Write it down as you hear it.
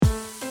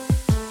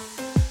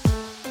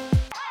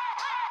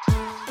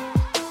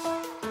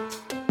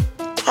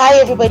Hi,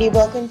 everybody.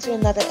 Welcome to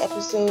another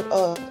episode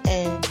of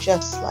And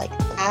Just Like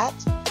That.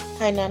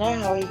 Hi, Nana.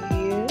 How are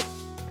you?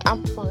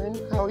 I'm fine.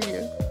 How are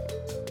you?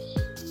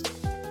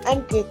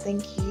 I'm good,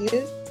 thank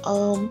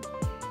you.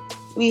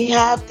 We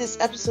have this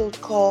episode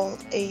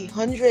called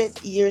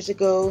 100 Years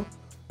Ago,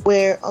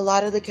 where a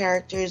lot of the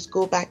characters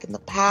go back in the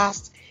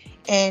past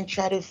and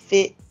try to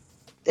fit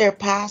their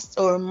past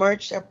or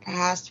merge their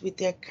past with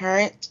their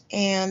current.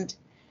 And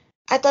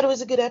I thought it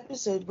was a good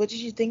episode. What did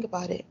you think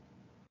about it?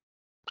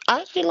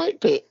 I actually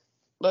liked it.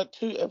 Like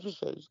 2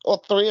 episodes or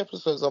 3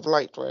 episodes I've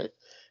liked, right?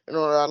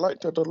 I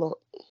liked it a lot.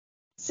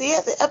 So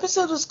yeah, the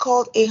episode was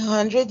called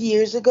 100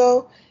 Years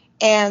Ago,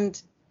 and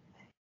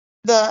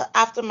the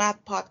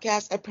Aftermath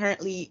podcast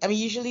apparently, I mean,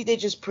 usually they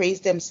just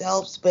praise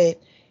themselves,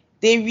 but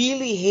they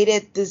really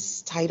hated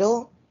this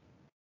title.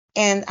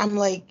 And I'm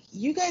like,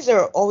 you guys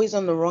are always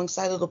on the wrong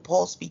side of the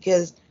pulse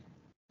because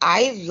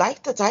I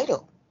like the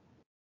title.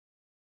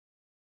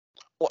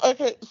 Well,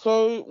 okay,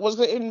 so was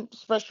it in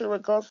special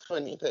regards to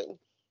anything?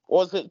 Or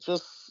was it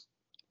just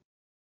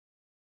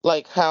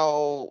like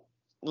how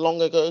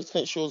long ago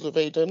since she was with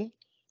Aiden?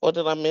 Or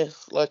did I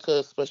miss like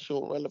a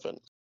special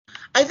relevance?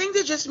 I think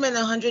they just meant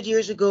 100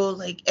 years ago,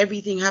 like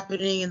everything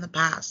happening in the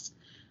past.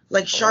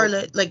 Like Oh,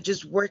 Charlotte, like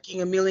just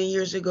working a million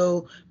years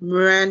ago,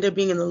 Miranda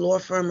being in the law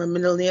firm a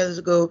million years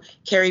ago,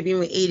 Carrie being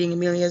with Aiden a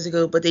million years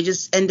ago, but they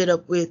just ended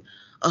up with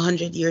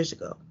 100 years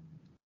ago.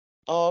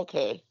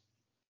 okay.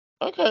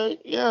 Okay,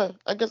 yeah.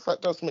 I guess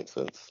that does make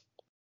sense.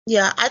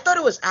 Yeah, I thought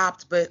it was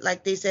apt, but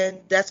like they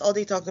said, that's all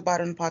they talked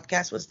about on the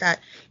podcast was that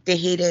they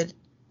hated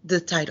the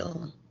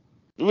title,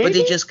 but they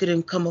Really? just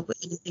couldn't come up with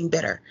anything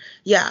better.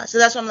 Yeah, so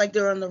that's why I'm like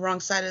they're on the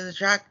wrong side of the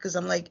track because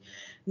I'm like,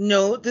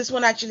 no, this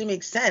one actually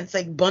makes sense.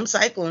 Like Bump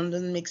Cyclone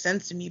doesn't make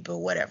sense to me, but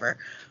whatever.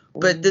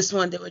 But Mm. this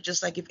one, they were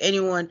just like, if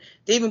anyone,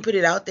 they even put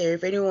it out there,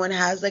 if anyone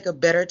has like a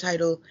better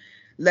title,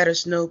 let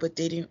us know. But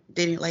they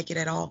didn't like it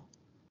at all.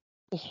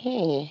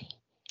 Hmm.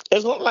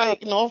 It's not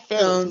like, no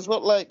offense, So it's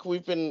not like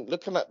we've been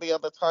looking at the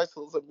other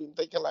titles and been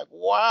thinking like,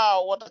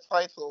 wow, what a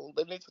title.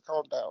 They need to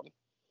calm down.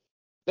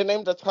 They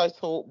named the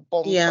title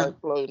Bomb yeah.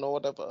 Cyclone or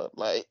whatever.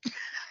 Like,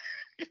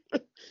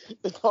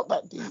 it's not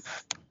that deep.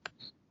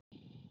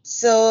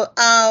 So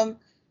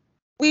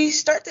we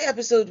start the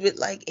episode with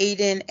like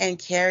Aiden and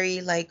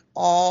Carrie like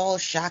all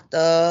shacked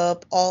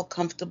up, all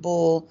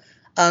comfortable.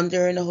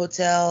 They're in a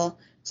hotel.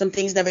 Some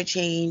things never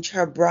change.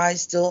 Her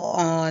bra's still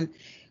on.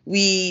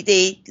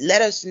 They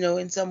let us know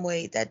in some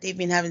way that they've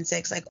been having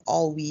sex like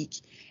all week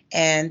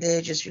and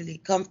they're just really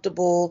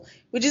comfortable,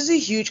 which is a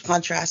huge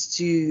contrast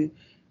to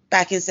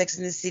back in Sex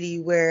in the City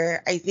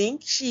where I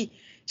think she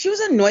was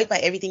annoyed by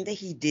everything that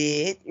he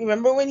did.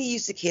 Remember when he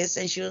used to kiss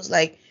and she was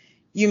like,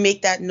 you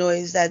make that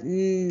noise.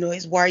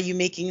 Why are you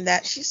making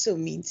that? She's so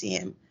mean to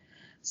him.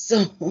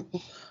 So,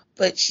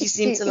 but she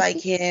seemed to like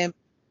him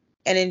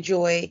and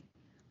enjoy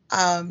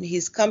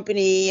his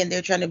company, and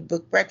they're trying to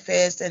book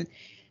breakfast, and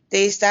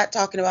they start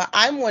talking about.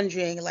 I'm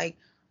wondering, like,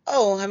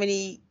 oh, how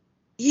many?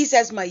 He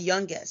says my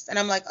youngest, and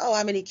I'm like, oh,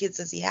 how many kids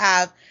does he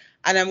have?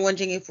 And I'm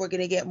wondering if we're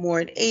gonna get more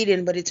at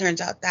Aiden, but it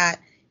turns out that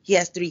he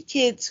has three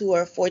kids who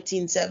are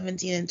 14,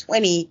 17, and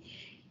 20.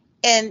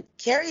 And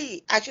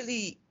Carrie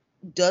actually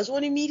does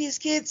want to meet his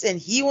kids and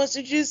he wants to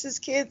introduce his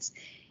kids.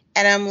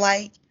 And I'm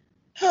like,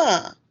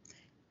 huh,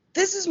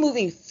 this is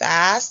moving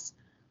fast.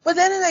 But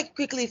then I like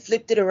quickly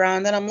flipped it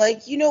around and I'm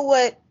like, you know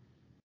what?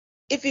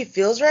 If it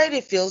feels right,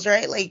 it feels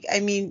right. Like,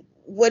 I mean,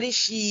 what is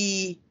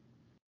she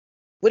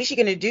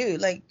gonna do?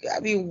 Like,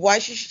 I mean, why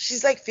should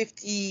she's like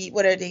 50,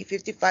 what are they,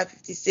 55,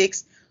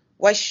 56?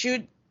 Why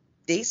should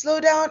they slow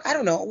down? I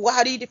don't know. Well,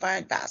 how do you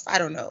define fast? I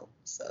don't know.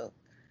 So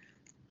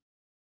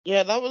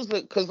Yeah, that was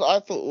it because I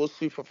thought it was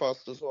super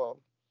fast as well.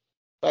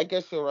 But I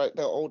guess you're right,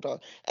 they're older.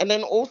 And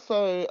then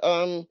also,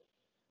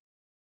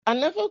 I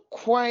never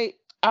quite,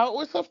 I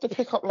always have to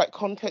pick up like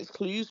context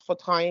clues for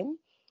time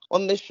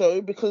on this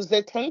show because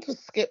they tend to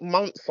skip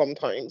months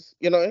sometimes.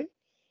 So I was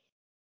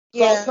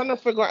yeah. trying to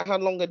figure out how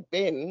long it'd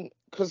been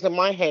because in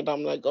my head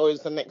I'm like, oh,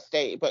 it's the next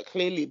day, but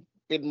clearly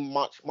been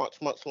much, much,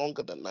 much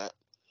longer than that.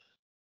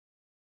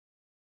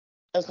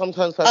 And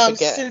sometimes I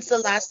forget. Since the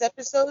last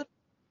episode,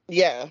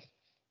 Yeah,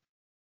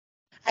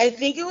 I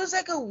think it was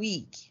like a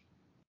week.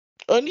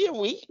 only a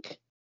week.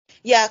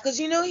 Yeah, because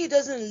he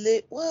doesn't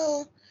live.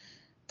 Well,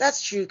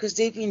 that's true because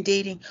they've been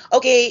dating.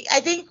 Okay,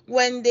 I think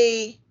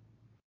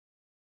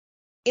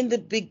in the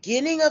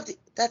beginning of the,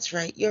 that's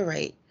right, you're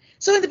right.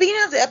 So in the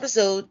beginning of the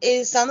episode,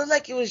 it sounded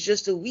like it was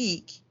just a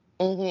week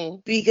Hmm.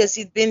 because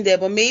he'd been there,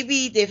 but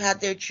maybe they've had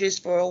their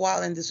tryst for a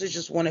while and this was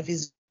just one of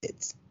his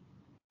visits.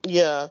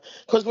 Yeah,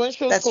 because when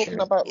she was That's talking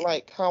true. about Yeah.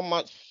 like how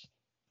much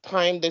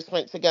time they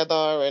spent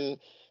together and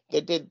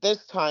they did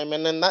this time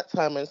and then that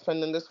time and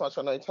spending this much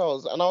on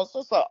hotels, and I was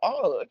just like,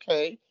 oh,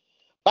 okay.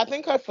 But I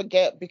think I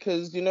forget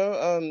because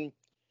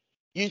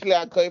usually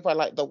I go by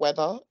like the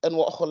weather and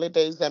what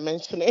holidays they're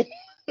mentioning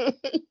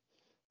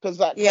because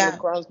that kind of Yeah.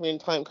 grounds me in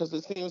time because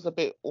it seems a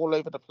bit all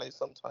over the place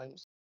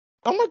sometimes.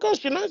 Oh my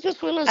gosh, I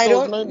just realized I there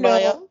was don't no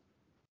Naya know.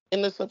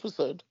 in this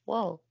episode.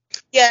 Wow.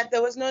 Yeah,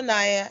 there was no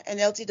Naya, and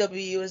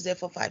LTW was there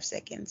for 5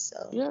 seconds.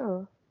 So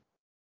Yeah.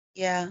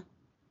 yeah,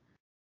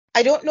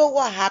 I don't know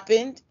what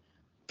happened,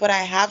 but I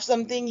have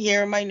something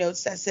here in my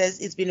notes that says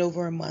it's been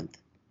over a month.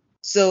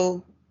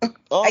 So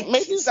Oh, I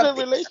maybe it's the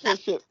something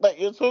relationship that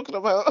you're talking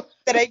about.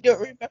 that I don't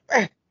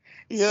remember.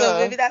 So Yeah.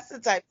 maybe that's the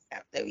type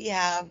that we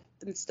have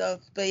and stuff.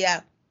 But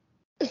yeah,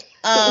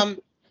 um,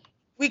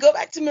 we go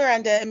back to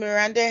Miranda, and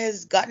Miranda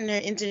has gotten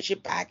her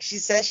internship back. She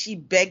says she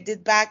begged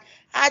it back.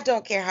 I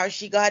don't care how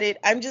she got it.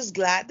 I'm just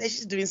glad that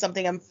she's doing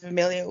something I'm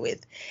familiar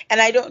with. And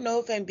I don't know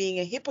if I'm being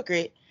a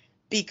hypocrite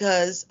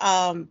because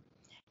I'm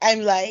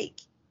like,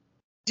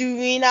 do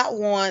we not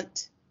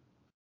want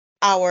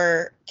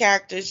our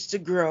characters to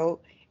grow?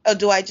 Or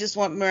do I just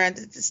want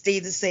Miranda to stay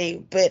the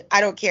same? But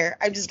I don't care.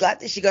 I'm just glad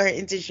that she got her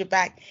internship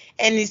back.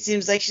 And it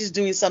seems like she's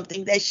doing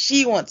something that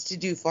she wants to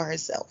do for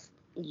herself.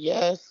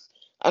 Yes.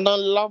 And I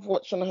love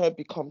watching her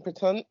be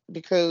competent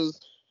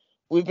because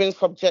we've been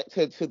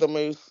subjected to the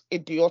most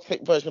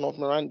idiotic version of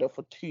Miranda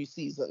for 2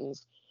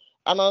 seasons.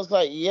 And I was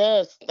like,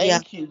 yes, Yeah.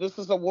 thank you. This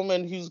is a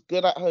woman who's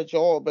good at her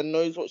job and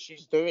knows what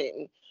she's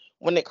doing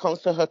when it comes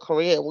to her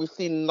career. We've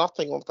seen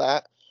nothing of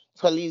that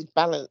to at least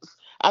balance.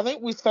 I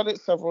think we said it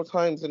several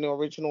times in the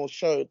original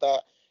show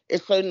that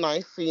it's so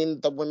nice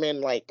seeing the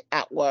women like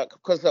at work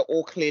because they're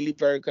all clearly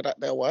very good at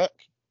their work.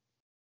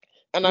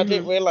 And I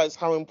didn't Hmm. realize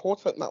how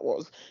important that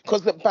was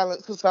because it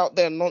balances out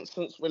their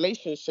nonsense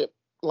relationship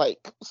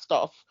like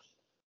stuff.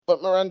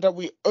 But Miranda,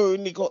 we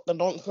only got the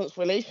nonsense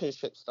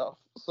relationship stuff.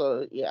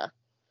 So yeah,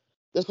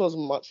 this was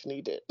much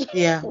needed.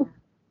 Yeah.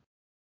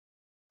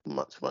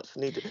 Much, much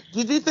needed.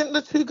 Did you think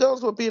the two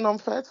girls were being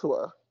unfair to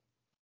her?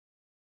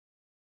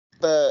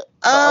 The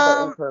other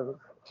Um, interns.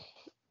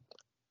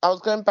 I was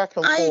going back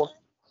and I forth.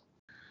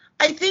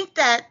 I think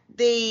that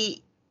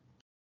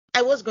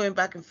I was going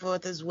back and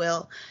forth as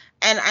well.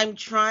 And I'm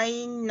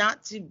trying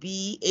not to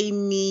be a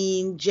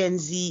mean Gen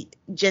Z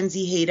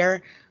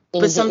hater,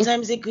 but Hmm.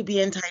 sometimes it could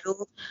be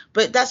entitled.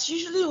 But that's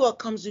usually what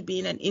comes with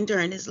being an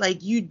intern. Is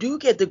like you do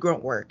get the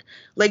grunt work.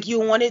 Like you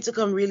want it to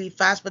come really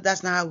fast, but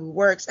that's not how it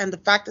works. And the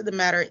fact of the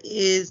matter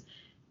is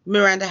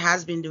Miranda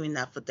has been doing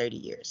that for 30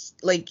 years.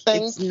 Like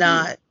it's Thank you.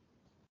 not,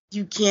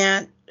 you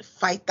can't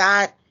fight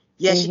that.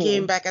 Yes, she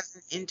came Hmm. back as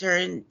an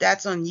intern.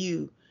 That's on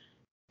you,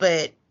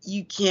 but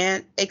you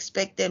can't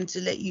expect them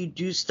to let you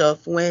do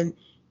stuff when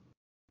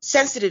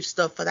sensitive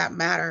stuff for that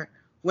matter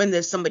when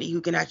there's somebody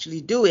who can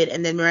actually do it.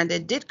 And then Miranda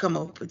did come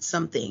up with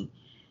something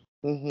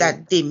Hmm.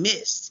 that they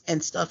missed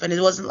and stuff, and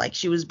it wasn't like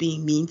she was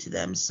being mean to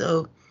them.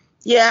 So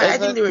yeah, I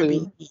think they were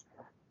being Exactly. mean,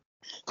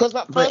 Because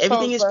at but first I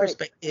everything was is like,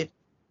 perspective.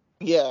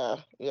 yeah,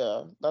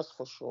 yeah, that's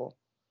for sure.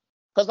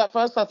 Because at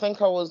first I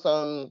think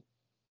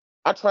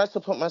I tried to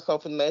put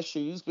myself in their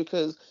shoes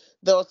because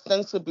they're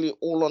ostensibly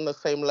all on the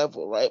same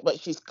level, right? But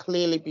she's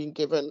clearly been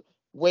given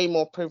way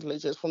more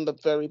privileges from the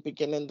very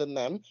beginning than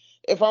them.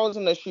 If I was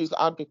in their shoes,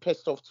 I'd be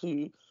pissed off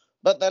too.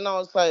 But then I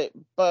was like,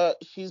 but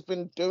she's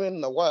been doing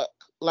the work.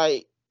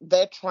 Like,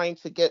 they're trying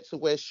to get to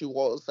where she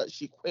was that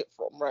she quit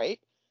from, right?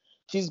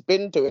 She's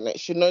been doing it.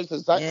 She knows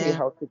exactly Yeah.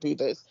 how to do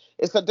this.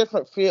 It's a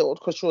different field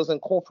because she was in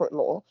corporate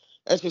law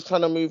and she's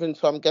trying to move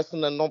into, I'm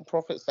guessing, the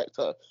non-profit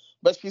sector.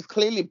 But she's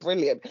clearly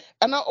brilliant.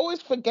 And I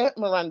always forget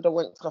Miranda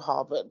went to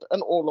Harvard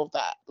and all of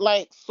that.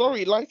 Like,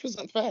 sorry, life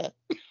isn't fair.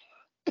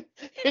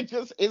 It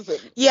just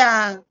isn't.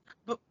 Yeah,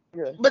 but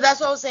Yeah. but that's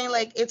what I was saying.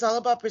 Like, it's all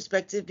about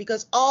perspective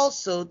because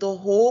also the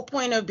whole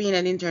point of being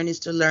an intern is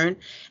to learn.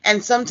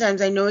 And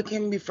sometimes I know it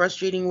can be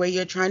frustrating where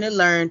you're trying to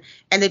learn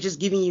and they're just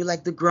giving you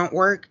like the grunt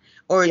work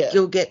or Yeah.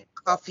 go get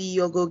coffee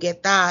or go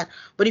get that.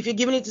 But if you're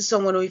giving it to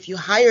someone or if you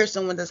hire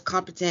someone that's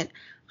competent,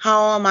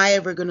 how am I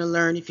ever going to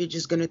learn if you're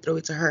just going to throw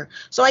it to her?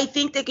 So I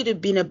think there could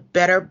have been a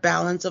better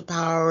balance of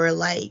power,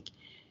 like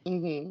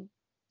Hmm.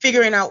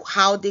 figuring out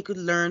how they could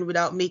learn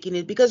without making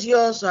it, because you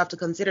also have to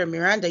consider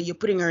Miranda, you're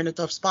putting her in a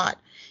tough spot.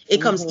 It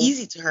comes Hmm.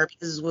 easy to her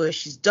because it's what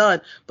she's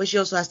done, but she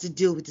also has to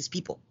deal with these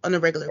people on a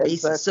regular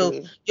basis. So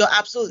Exactly. you're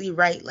absolutely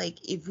right. Like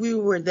if we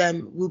were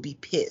them, we'll be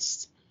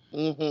pissed.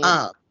 Hmm.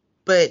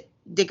 But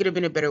there could have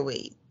been a better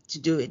way to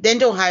do it. Then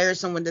don't hire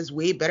someone that's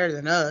way better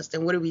than us.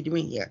 Then what are we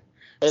doing here?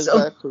 So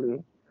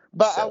Exactly.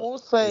 But I so will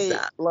is say,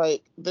 that.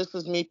 like, this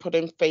is me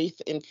putting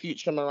faith in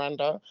future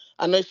Miranda.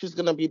 I know she's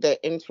going to be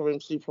the interim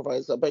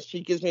supervisor, but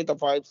she gives me the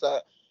vibes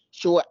that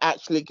she will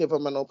actually give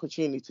him an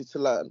opportunity to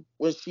learn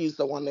when she's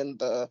the one in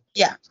the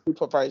Yeah.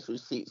 supervisory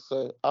seat.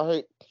 So I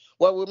hope,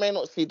 well, we may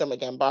not see them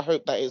again, but I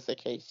hope that is the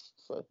case.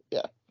 So,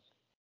 yeah.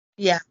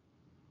 Yeah.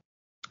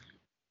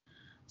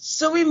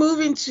 So we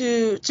move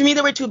into, to me,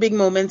 there were two big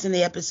moments in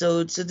the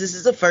episode. So this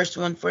is the first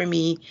one for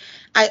me.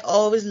 I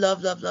always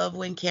love, love, love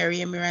when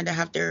Carrie and Miranda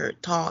have their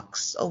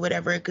talks or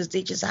whatever, because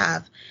they just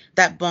have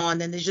that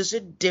bond and there's just a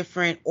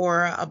different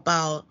aura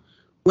about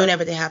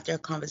whenever they have their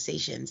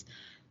conversations.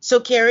 So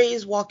Carrie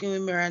is walking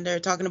with Miranda,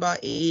 talking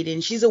about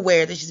Aiden. She's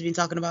aware that she's been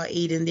talking about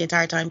Aiden the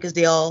entire time because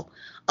they all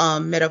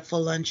met up for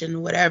lunch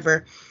and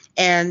whatever.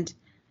 And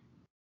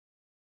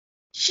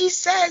she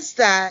says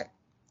that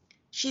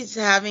she's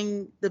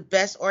having the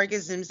best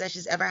orgasms that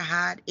she's ever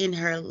had in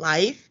her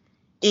life.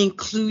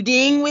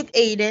 including with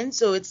Aiden.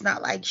 So it's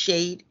not like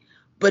shade,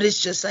 but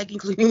it's just like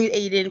including with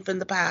Aiden from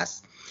the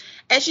past.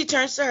 And she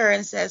turns to her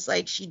and says,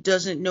 like, she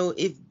doesn't know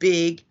if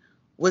Big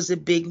was a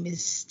big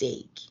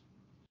mistake.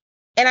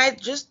 And I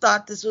just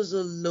thought this was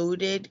a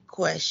loaded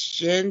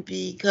question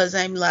because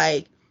I'm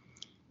like,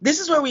 this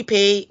is where we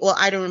pay. Well,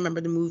 I don't remember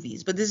the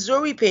movies, but this is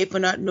where we pay for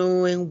not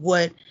knowing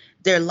what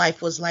their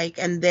life was like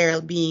and their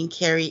being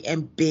Carrie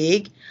and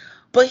Big.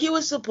 But he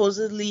was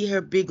supposedly her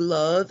big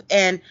love,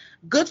 and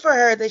good for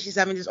her that she's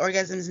having these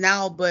orgasms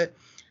now. But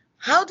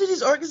how did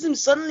these orgasms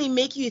suddenly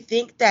make you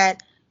think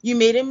that you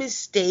made a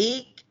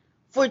mistake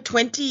for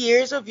 20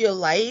 years of your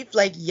life?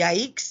 Like,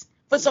 yikes.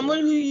 For someone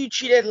who you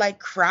treated like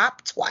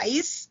crap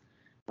twice,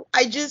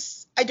 I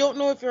don't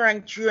know if you're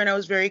untrue, and I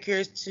was very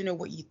curious to know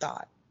what you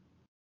thought.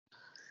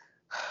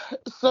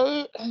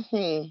 So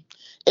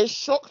it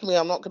shocked me,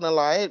 I'm not gonna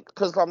lie,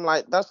 because I'm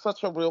like, that's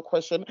such a real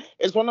question.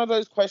 It's one of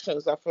those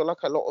questions I feel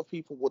like a lot of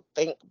people would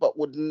think but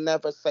would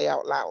never say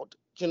out loud.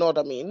 Do you know what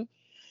I mean?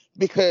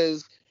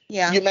 Because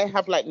Yeah. you may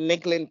have like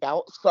niggling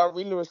doubts. So I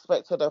really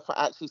respected her for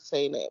actually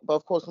saying it. But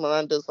of course,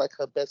 Miranda's like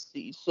her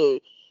bestie, so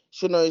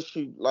she knows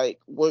she like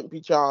won't be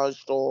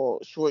judged or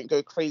she won't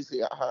go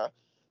crazy at her.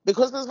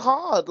 Because it's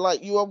hard.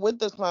 Like, you are with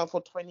this man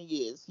for 20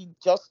 years. He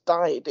just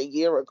died a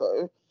year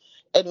ago,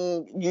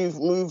 and you've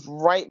moved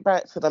right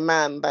back to the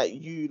man that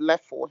you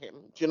left for him,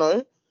 do you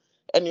know?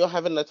 And you're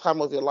having the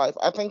time of your life.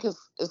 I think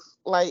it's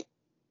like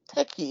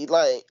techie,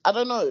 like, I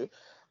don't know.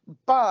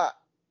 But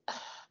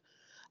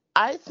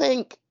I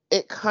think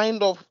it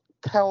kind of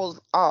tells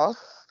us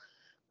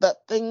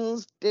that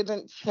things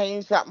didn't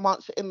change that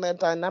much in their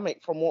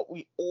dynamic from what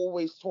we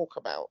always talk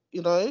about,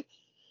 you know?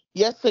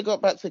 Yes, they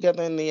got back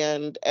together in the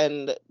end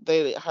and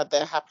they had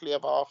their happily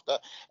ever after.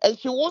 And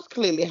she was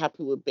clearly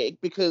happy with Big,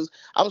 because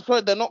I'm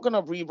sorry, they're not going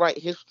to rewrite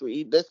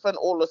history. They spent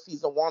all of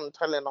season one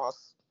telling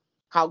us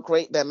how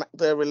great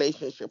their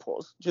relationship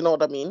was. Do you know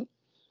what I mean?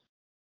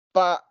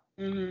 But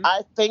Mm-hmm.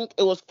 I think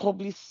it was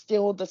probably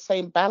still the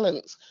same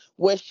balance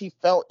where she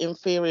felt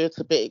inferior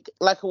to Big.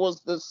 Like, it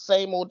was the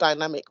same old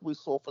dynamic we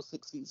saw for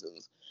 6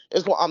 seasons,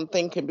 is what I'm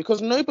thinking.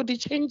 Because nobody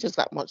changes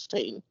that much,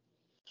 Tane.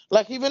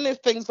 Like, even if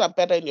things are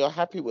better and you're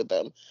happy with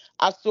them,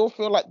 I still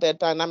feel like their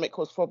dynamic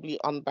was probably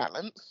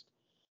unbalanced.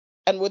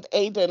 And with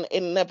Aiden,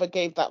 it never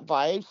gave that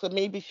vibe. So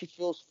maybe she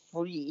feels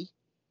free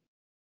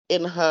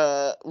in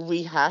her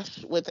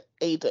rehash with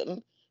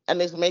Aiden,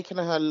 and is making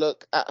her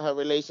look at her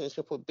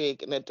relationship with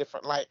Big in a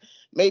different light.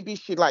 Maybe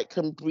she like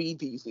can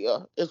breathe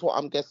easier, is what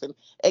I'm guessing.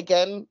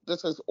 Again,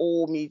 this is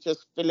all me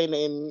just filling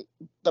in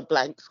the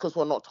blanks because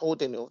we're not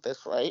told any of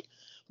this, right?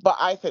 But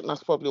I think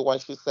that's probably why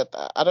she said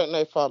that. I don't know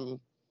if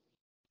I'm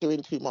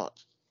doing too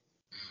much.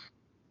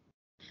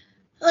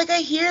 Like, I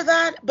hear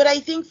that, but I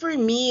think for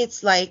me,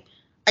 it's like,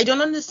 I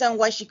don't understand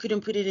why she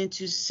couldn't put it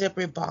into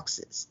separate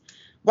boxes.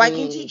 Why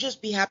can't you Mm,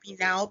 just be happy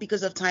now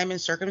because of time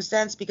and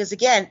circumstance? Because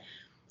again,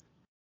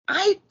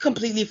 I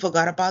completely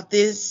forgot about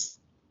this,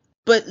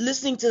 but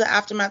listening to the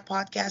Aftermath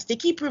podcast, they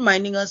keep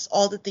reminding us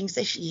all the things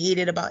that she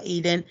hated about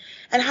Aiden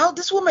and how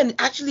this woman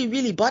actually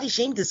really body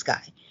shamed this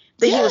guy,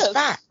 that he was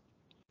fat.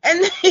 yes.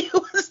 And it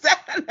was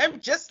that, and I'm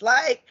just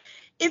like,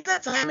 it's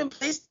that time and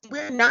place.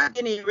 We're not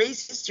gonna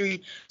erase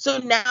history. So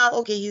now,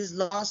 okay, he's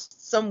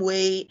lost some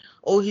weight,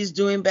 or he's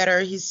doing better,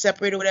 he's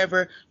separated,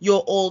 whatever.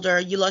 You're older,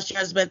 you lost your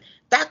husband.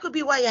 That could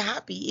be why you're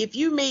happy. If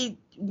you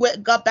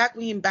got back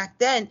with him back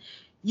then,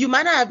 you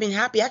might not have been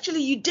happy.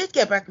 Actually, you did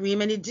get back with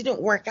him, and it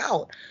didn't work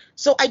out.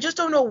 So I just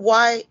don't know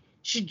why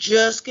she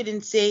just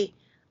couldn't say,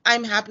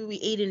 "I'm happy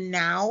with Aiden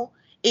now.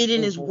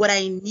 Aiden is Hmm. what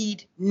I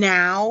need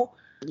now."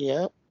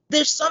 Yeah.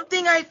 There's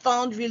something I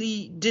found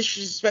really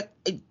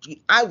disrespect.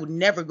 I would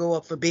never go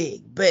up for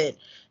Big, but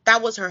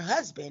that was her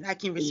husband. I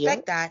can Yeah.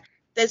 respect that.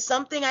 There's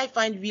something I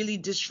find really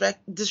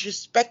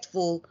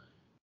disrespectful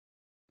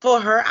for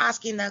her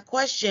asking that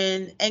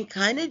question and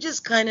kind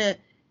of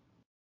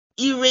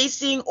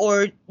erasing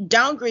or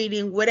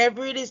downgrading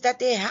whatever it is that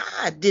they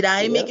had. Did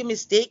I Yeah. make a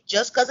mistake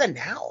just because of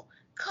now?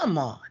 Come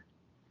on.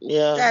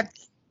 Yeah. That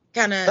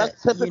kind of,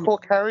 That's typical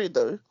Carrie,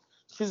 though.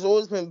 She's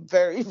always been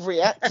very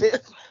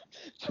reactive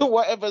to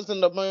whatever's in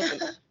the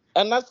moment.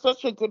 And that's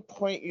such a good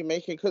point you're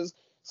making, because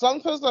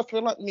sometimes I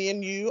feel like me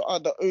and you are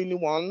the only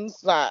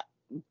ones that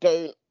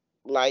don't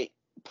like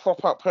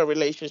prop up her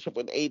relationship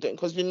with Aiden.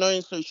 Because you know,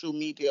 in social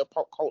media,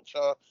 pop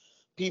culture,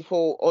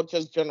 people, or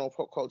just general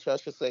pop culture, I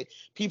should say,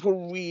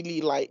 people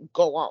really like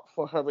go up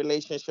for her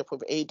relationship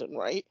with Aiden,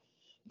 right?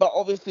 But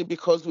obviously,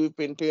 because we've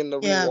been doing the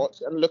yeah,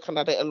 rewatch and looking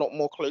at it a lot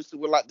more closely,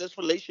 we're like, this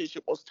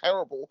relationship was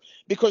terrible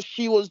because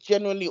she was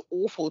genuinely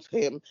awful to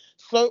him.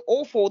 So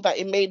awful that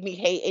it made me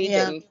hate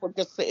yeah, Aiden for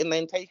just sitting there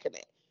and taking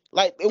it.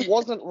 Like, it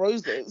wasn't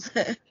roses.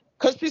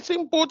 Because she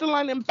seemed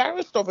borderline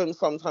embarrassed of him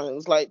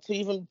sometimes, like to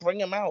even bring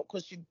him out,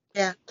 because she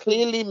yeah,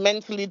 clearly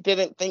mentally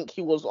didn't think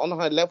he was on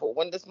her level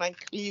when this man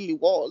clearly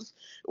was.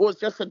 It was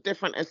just a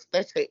different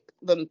aesthetic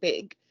than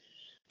Big.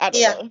 I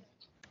don't yeah. know.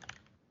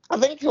 I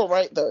think you're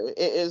right though. It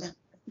is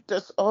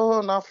just, oh,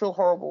 and I feel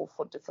horrible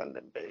for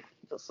defending Big,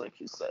 just like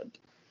you said.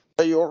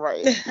 But you're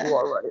right. You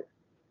are right.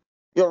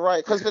 You're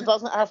right, because it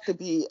doesn't have to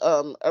be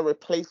a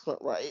replacement,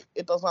 right?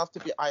 It doesn't have to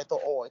be either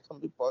or. It can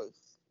be both.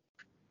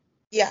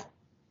 Yeah.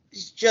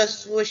 It's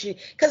just what she,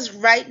 because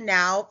right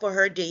now for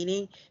her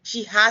dating,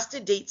 she has to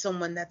date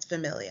someone that's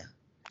familiar.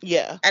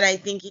 Yeah. And I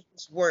think it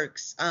just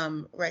works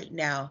right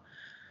now.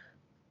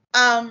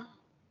 Um,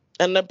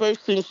 And they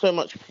both seem so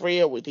much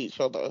freer with each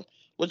other,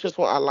 which is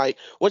what I like.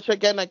 Which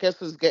again, I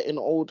guess is getting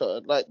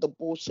older. Like the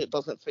bullshit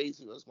doesn't phase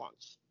you as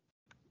much.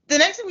 the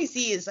next thing we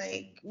see is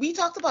like we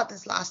talked about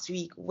this last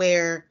week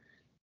where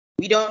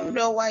we don't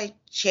know why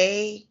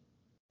Che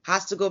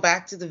has to go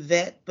back to the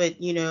vet, but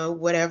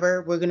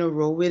whatever, we're gonna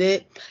roll with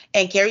it.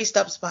 And Carrie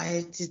stops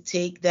by to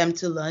take them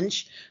to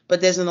lunch,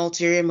 but there's an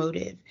ulterior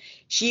motive.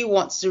 She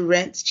wants to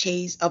rent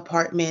Che's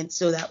apartment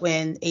so that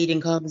when Aiden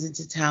comes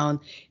into town,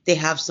 they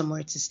have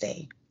somewhere to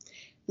stay.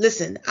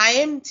 Listen, I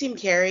am Team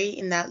Carrie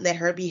in that let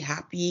her be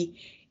happy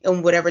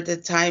and whatever the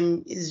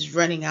time is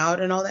running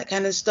out and all that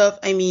kind of stuff.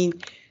 I mean,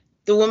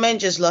 the woman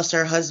just lost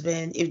her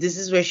husband. If this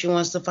is where she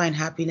wants to find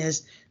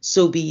happiness,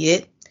 so be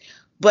it.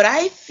 But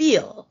I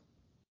feel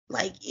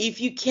like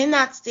if you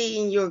cannot stay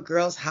in your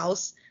girl's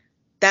house,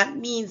 that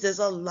means there's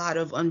a lot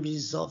of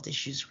unresolved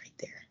issues right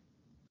there.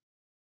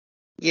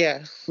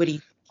 Yes. What do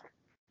you?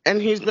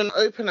 And he's been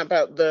open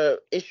about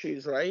the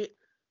issues, right?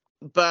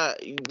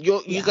 But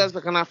you Yeah. guys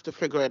are gonna have to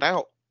figure it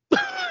out.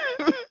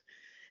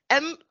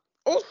 And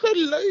also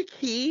low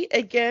key,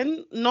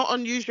 again, not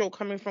unusual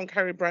coming from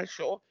Carrie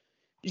Bradshaw.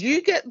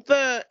 You get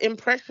the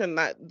impression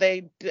that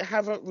they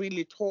haven't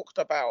really talked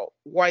about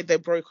why they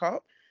broke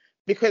up,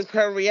 because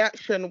her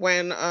reaction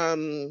when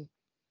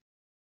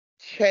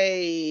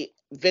Che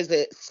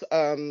visits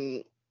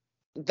them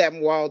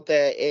while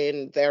they're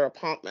in their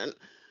apartment,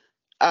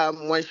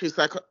 when she's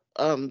like,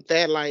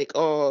 they're like,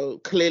 oh,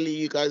 clearly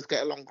you guys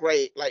get along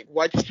great. Like,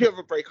 why did you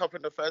ever break up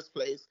in the first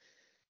place?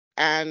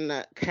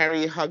 And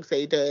Carrie hugs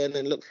Aiden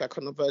and looks like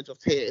on the verge of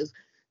tears.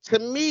 To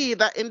me,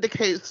 that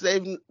indicates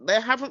they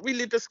haven't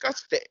really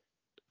discussed it.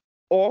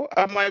 Or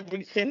am I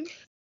reaching?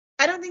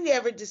 I don't think they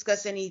ever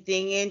discuss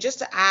anything. And just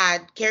to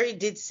add, Carrie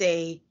did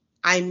say,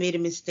 I made a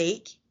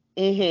mistake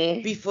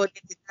Mm-hmm. before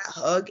they did that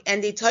hug.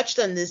 And they touched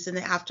on this in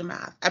the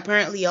aftermath.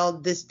 Apparently,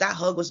 that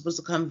hug was supposed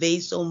to convey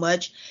so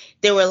much.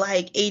 They were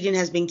like, Aiden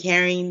has been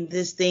carrying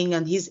this thing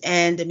on his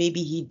end, and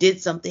maybe he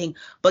did something.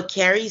 But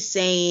Carrie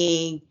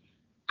saying,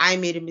 I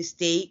made a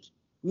mistake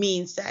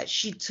means that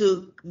she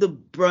took the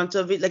brunt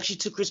of it. Like she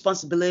took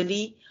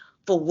responsibility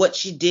for what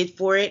she did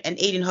for it. And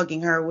Aiden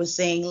hugging her was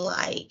saying,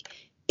 like,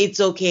 it's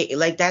okay.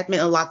 Like that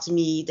meant a lot to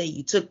me that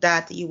you took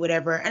that you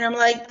whatever. And I'm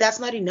like, that's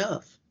not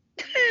enough.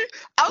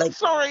 I'm Like,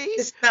 sorry.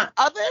 it's not.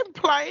 Are they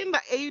implying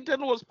that Aiden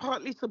was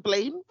partly to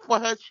blame for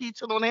her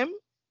cheating on him?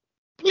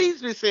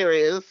 Please be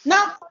serious.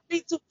 Not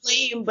partly to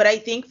blame, but I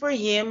think for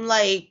him,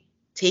 like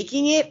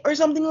taking it or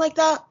something like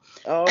that,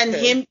 Oh, and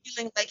okay. him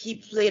feeling like he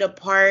played a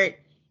part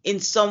in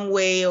some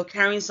way or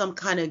carrying some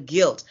kind of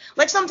guilt.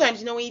 Like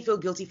sometimes, when you feel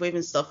guilty for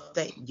even stuff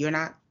that you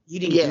didn't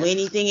do Yes.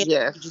 anything in,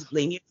 Yes. you just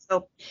blame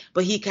yourself.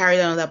 But he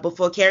carried on that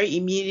before. Carrie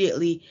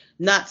immediately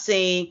not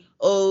saying,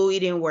 oh,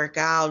 it didn't work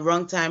out,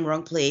 wrong time,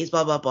 wrong place,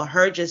 blah, blah, blah.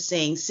 Her just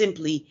saying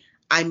simply,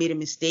 I made a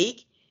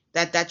mistake.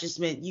 That just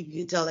meant you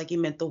could tell like it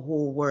meant the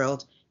whole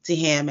world to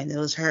him, and it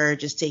was her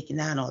just taking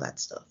down all that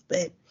stuff.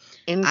 But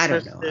I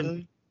don't know.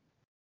 Interesting.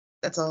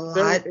 That's a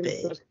Very lot, but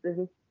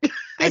interesting.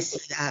 I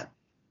see that.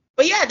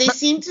 But yeah, they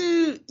seem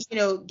to,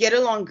 get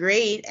along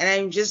great. And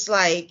I'm just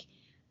like,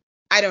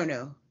 I don't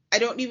know. I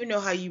don't even know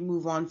how you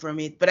move on from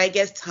it. But I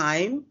guess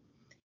time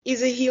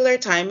is a healer,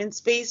 time and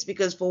space,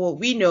 because for what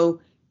we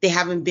know, they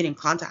haven't been in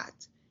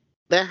contact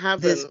They this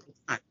haven't.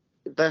 time.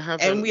 They And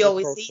haven't we this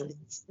always whole say time.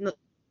 this.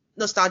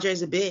 Nostalgia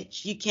is a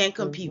bitch. You can't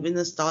compete Mm-hmm. with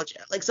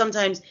nostalgia. Like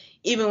sometimes,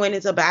 even when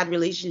it's a bad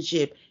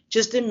relationship,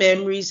 just the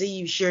memories that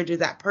you've shared with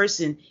that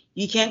person,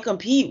 you can't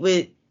compete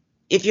with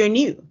if you're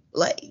new.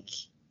 Like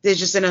there's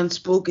just an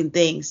unspoken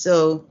thing.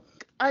 So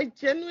I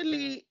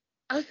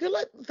feel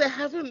like they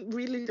haven't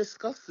really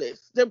discussed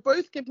this. They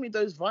both give me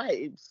those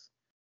vibes,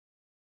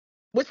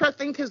 which I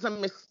think is a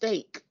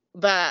mistake.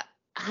 That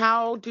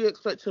how do you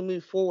expect to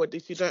move forward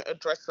if you don't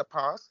address the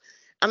past?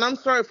 And I'm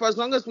sorry, for as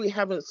long as we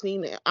haven't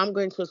seen it, I'm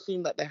going to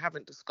assume that they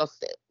haven't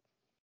discussed it.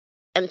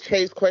 And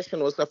Che's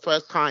question was the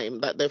first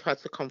time that they've had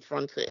to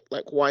confront it,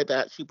 like why they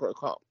actually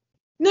broke up.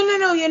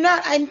 no, you're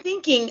not.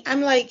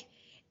 I'm like,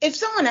 if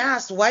someone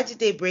asks why did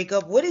they break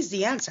up, what is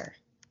the answer?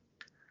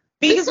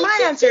 Because Because my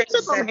she answer cheated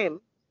is on that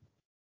him.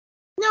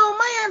 no,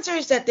 my answer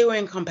is that they were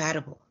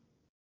incompatible.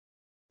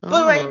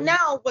 But right Oh.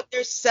 now, what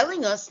they're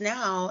selling us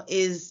now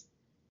is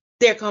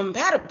they're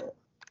compatible.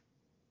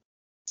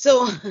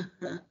 So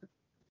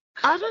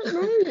I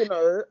don't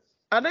know.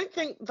 I don't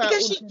think that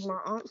because would be my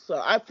answer.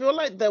 I feel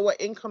like they were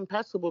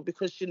incompatible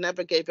because she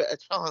never gave it a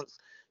chance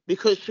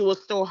because she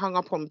was still hung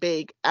up on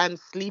Big and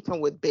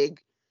sleeping with Big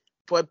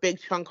for a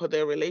big chunk of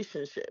their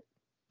relationship.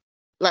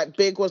 Like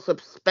Big was a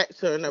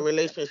specter in a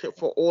relationship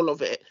for all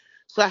of it.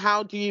 So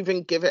how do you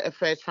even give it a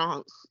fair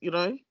chance, you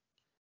know?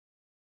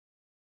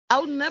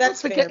 I'll never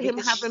that's fair forget him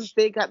because having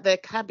Big at their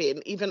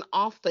cabin even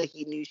after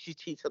he knew she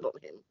cheated on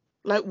him.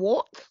 Like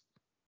what?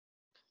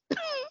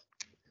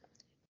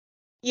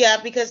 Yeah,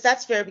 because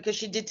that's fair because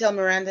she did tell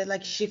Miranda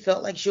like she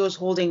felt like she was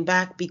holding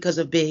back because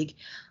of Big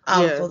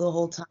Yeah. for the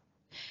whole time.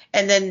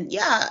 And then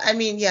yeah, I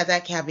mean, yeah,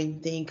 that cabin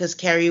thing because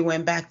Carrie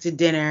went back to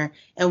dinner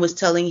and was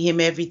telling him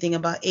everything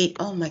about eight.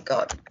 Oh my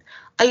God.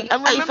 And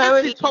If remember, I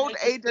were she Aiden, told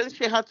I just Aiden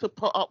she had to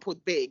put up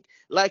with Big.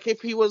 Like,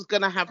 if he was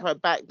gonna have her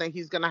back, then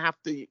he's gonna have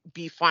to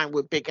be fine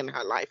with Big in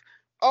her life.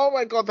 Oh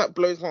my God, that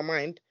blows my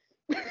mind.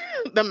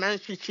 The man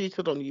she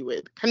cheated on you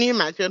with. Can you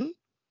imagine?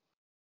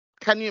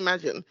 Can you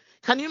imagine?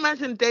 Can you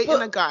imagine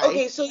dating a but guy,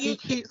 okay, so he you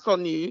cheats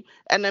on you,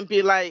 and then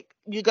be like,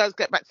 you guys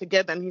get back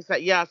together, and he's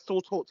like, yeah, I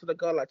still talk to the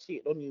girl I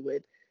cheated on you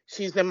with.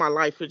 She's in my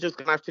life. You're just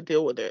gonna have to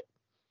deal with it.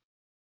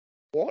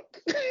 What?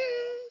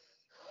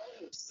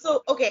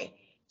 so okay.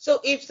 So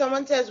if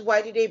someone says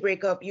why did they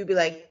break up, you'd be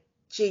like,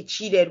 she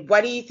cheated.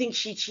 Why do you think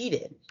she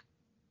cheated?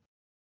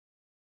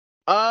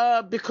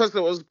 Because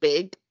it was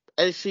Big,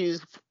 and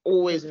she's Because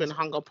always it been was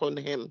hung up on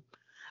him.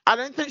 I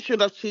don't think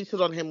she'd have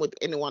cheated on him with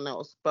anyone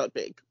else but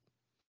Big.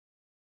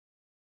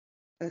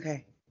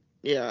 okay.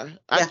 Yeah,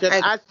 Yeah,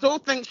 I still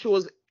think she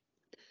was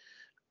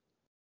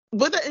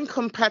with the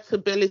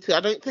incompatibility. I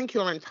don't think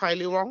you're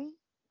entirely wrong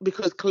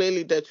because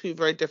clearly they're two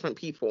very different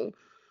people.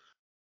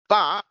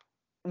 But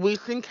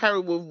we've seen Carrie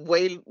with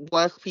way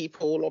worse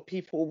people or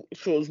people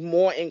she was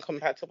more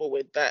incompatible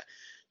with that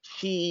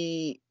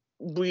she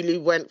really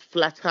went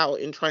flat out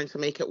in trying to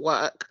make it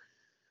work.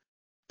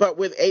 But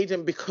with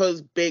Aiden,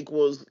 because Big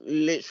was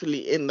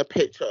literally in the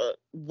picture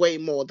way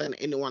more than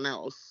anyone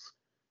else,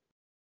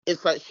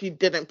 it's like she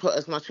didn't put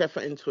as much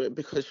effort into it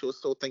because she was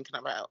still thinking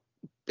about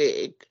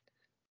Big.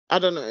 I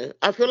don't know.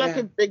 I feel like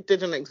yeah. if Big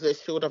didn't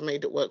exist, she would have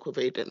made it work with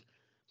Aiden,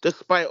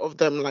 despite of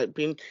them like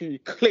being two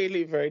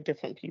clearly very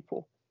different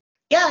people.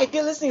 Yeah, if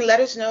you're listening, let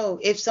us know.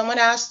 If someone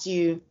asked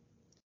you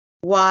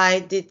why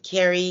did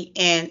Carrie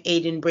and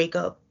Aiden break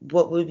up,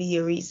 what would be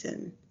your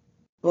reason?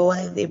 Well,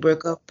 why did they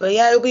break up? But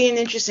yeah, it'll be an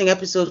interesting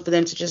episode for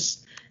them to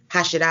just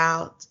hash it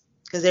out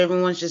because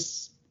everyone's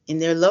just in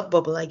their love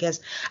bubble, I guess.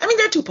 I mean,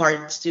 there are two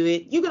parts to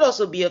it. You could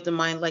also be of the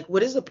mind, like,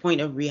 what is the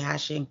point of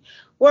rehashing?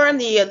 We're in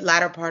the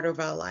latter part of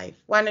our life.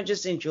 Why not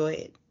just enjoy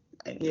it?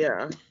 I mean,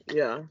 Yeah,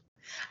 yeah.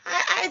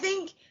 I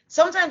think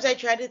sometimes I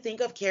try to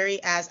think of Carrie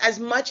as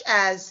much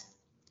as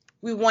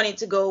we want it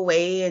to go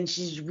away and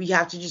we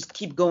have to just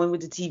keep going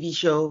with the TV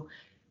show.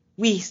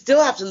 We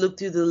still have to look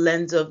through the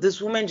lens of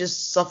this woman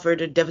just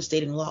suffered a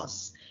devastating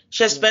loss.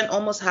 She has Yeah. spent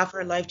almost half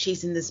her life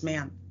chasing this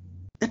man.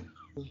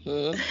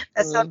 Mhm.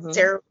 That sounds Mhm.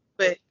 terrible,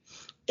 but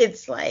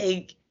it's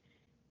like,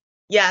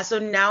 yeah, so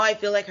now I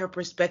feel like her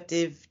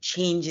perspective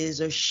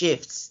changes or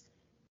shifts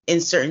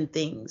in certain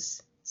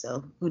things.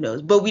 So who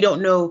knows? But we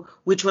don't know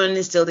which one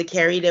is still the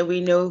Carrie that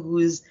we know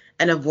who's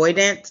an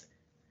avoidant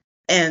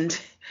and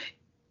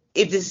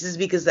if this is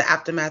because the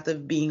aftermath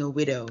of being a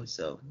widow.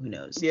 So who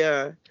knows?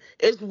 Yeah.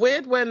 It's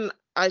weird when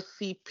I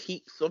see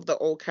peaks of the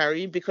old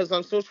Carrie because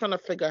I'm still trying to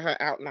figure her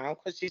out now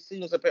because she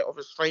seems a bit of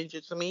a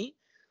stranger to me.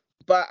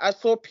 But I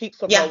saw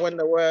peaks of her Yeah. when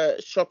they were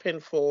shopping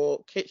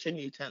for kitchen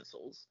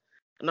utensils.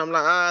 And I'm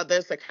like, ah,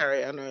 there's the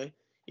Carrie I know.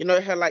 You know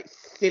her like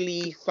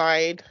silly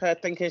side, her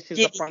thinking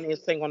she's the Giddy.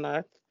 funniest thing on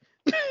earth.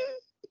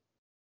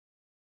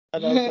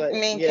 And I was like,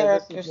 Main yeah,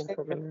 this character is more syndrome.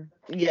 common.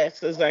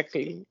 Yes,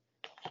 exactly.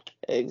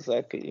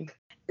 Exactly.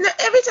 Now,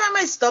 every time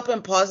I stop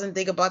and pause and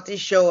think about this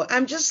show,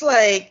 I'm just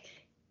like,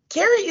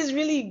 Carrie is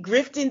really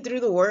grifting through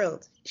the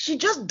world. She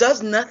just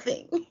does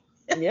nothing.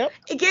 Yep.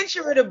 Again, she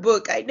wrote a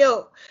book, I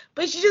know,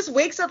 but she just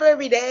wakes up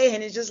every day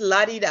and it's just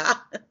la di da.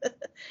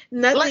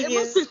 Like Nothing it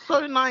must be is.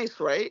 so nice,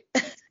 right?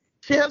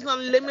 She has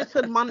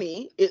unlimited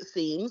money, it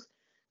seems.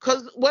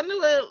 Because when they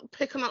were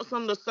picking up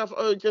some of the stuff,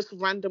 oh, just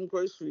random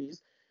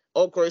groceries,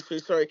 or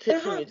groceries, sorry,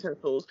 kitchen Uh-huh.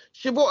 utensils,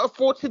 she bought a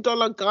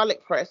 $40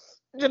 garlic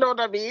press. You know what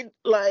I mean?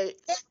 Like,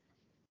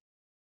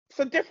 it's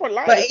a different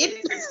But life.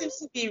 it seems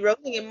to be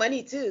rolling in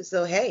money too.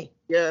 So hey,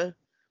 Yeah.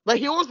 But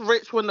he was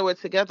rich when they were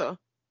together,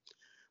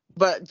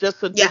 but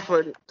just a yeah,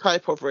 different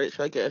type of rich,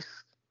 I guess.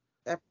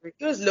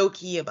 he was low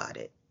key about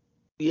it.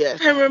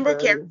 Yes, I remember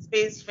very. Carrie's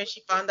face when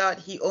she found out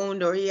he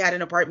owned or he had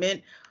an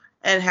apartment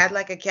and had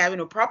like a cabin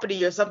or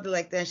property or something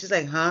like that. And she's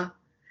like, huh?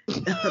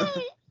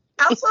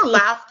 I also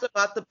laughed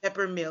about the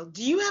pepper mill.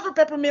 Do you have a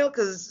pepper mill?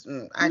 Because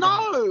I don't.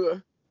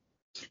 No,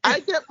 I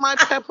get my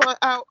pepper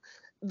out.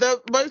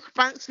 The most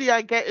fancy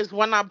I get is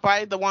when I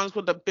buy the ones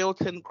with the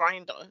built-in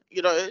grinder,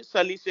 so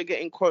at least you're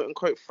getting quote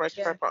unquote fresh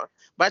Yeah. pepper.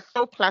 But it's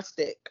so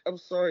plastic. I'm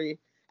sorry.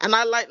 And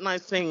I like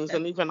nice things,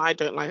 and even I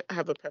don't like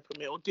have a pepper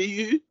meal. Do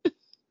you?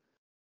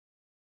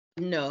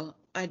 No,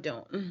 I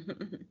don't.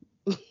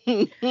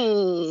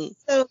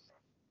 So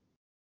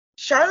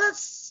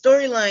Charlotte's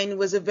storyline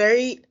was a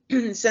very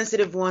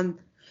sensitive one.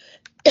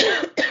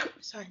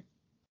 Sorry.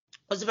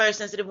 Was a very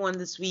sensitive one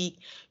this week.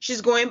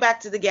 She's going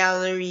back to the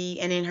gallery,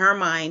 and in her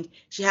mind,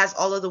 she has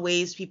all of the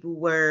ways people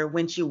were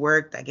when she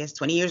worked, I guess,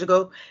 20 years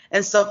ago,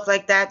 and stuff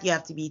like that. You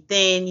have to be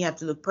thin, you have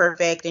to look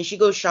perfect. And she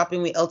goes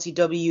shopping with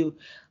LTW.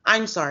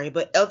 I'm sorry,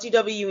 but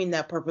LTW in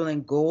that purple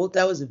and gold,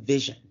 that was a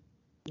vision.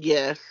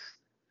 Yes.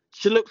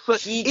 She looks so,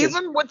 She just,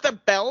 even with the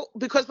belt,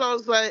 because I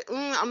was like,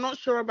 I'm not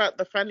sure about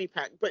the fanny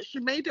pack, but she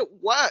made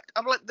it work.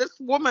 I'm like, this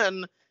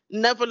woman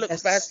never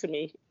looks bad yes, to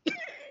me.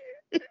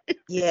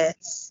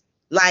 yes.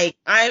 Like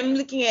I'm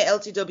looking at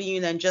LTW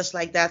and then just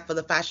like that for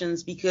the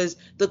fashions because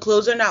the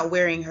clothes are not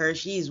wearing her.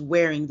 She's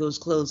wearing those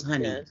clothes,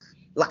 honey. Yes.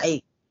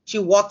 Like she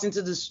walked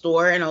into the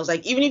store and I was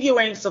like, even if you're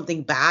wearing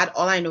something bad,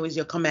 all I know is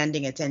you're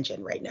commanding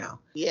attention right now.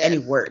 And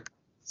it Yes. worked.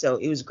 So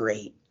it was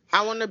great.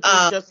 I want to be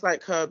Um, just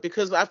like her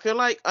because I feel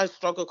like I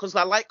struggle because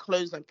I like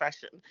clothes and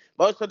fashion,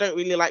 but also don't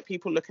really like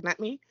people looking at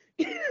me.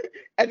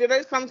 And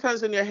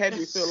sometimes in your head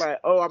you feel like,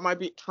 oh, I might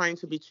be trying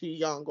to be too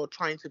young or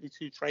trying to be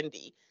too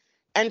trendy.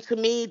 And to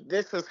me,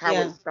 this is how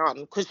yeah. it's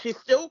done because she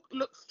still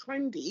looks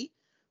trendy,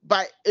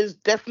 but is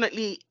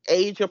definitely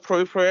age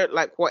appropriate,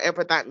 like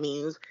whatever that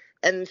means.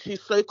 And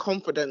she's so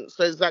confident.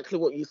 So exactly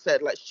what you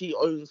said, like she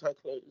owns her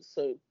clothes.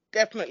 So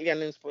definitely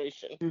an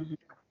inspiration. Mhm.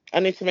 I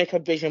need to make a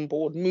vision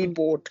board, mood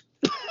board.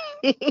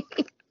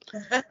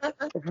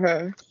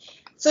 Okay.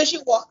 So she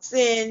walks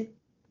in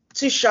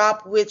to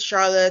shop with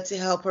Charlotte to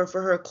help her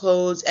for her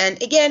clothes.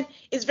 And again,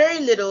 it's very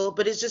little,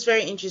 but it's just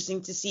very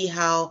interesting to see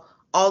how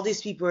all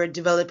these people are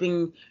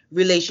developing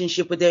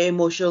relationship with their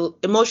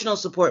emotional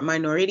support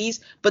minorities,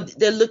 but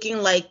they're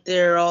looking like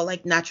they're all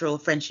like natural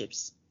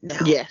friendships now.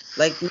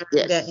 Like Yes. Miranda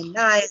Yes. and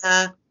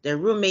Naya, they're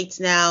roommates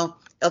now,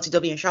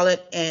 LTW and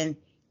Charlotte and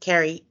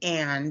Carrie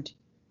and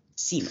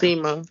Seema.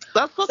 Seema.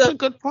 That's such So a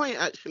good point,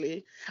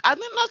 actually. I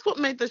think that's what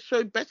made the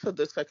show better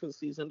the second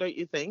season, don't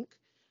you think?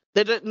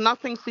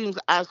 Nothing seems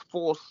as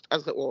forced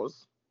as it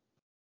was.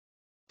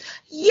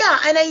 yeah,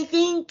 and I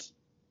think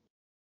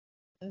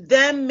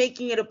them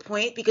making it a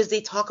point because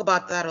they talk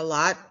about that a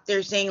lot.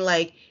 They're saying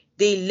like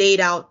they laid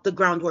out the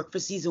groundwork for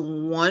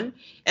season 1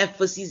 and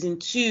for season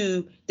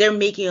 2 they're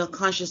making a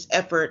conscious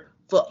effort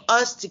for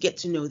us to get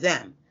to know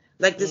them.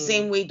 Like the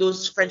same Mm. way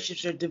those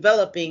friendships are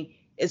developing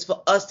is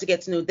for us to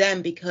get to know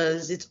them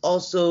because it's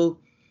also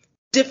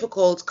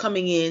difficult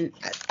coming in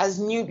as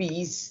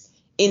newbies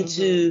Mm-hmm.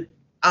 into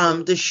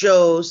the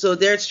show. So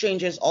they're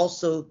strangers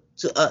also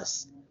to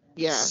us.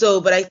 Yeah.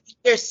 So, but I think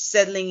they're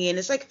settling in.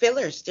 It's like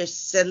fillers. They're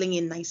settling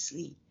in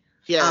nicely.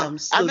 Yeah. I think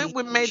Slowly,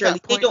 we made surely.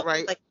 that They point don't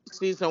right like,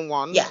 season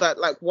one yeah, that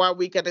like why are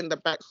we getting the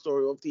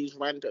backstory of these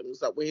randoms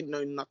that we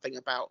know nothing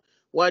about?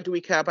 Why do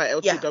we care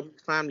about yeah,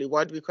 LTW's family?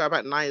 Why do we care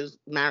about Naya's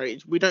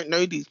marriage? We don't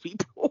know these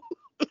people.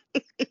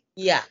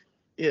 yeah,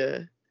 Yeah.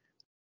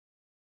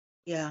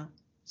 yeah.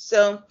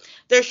 So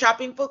they're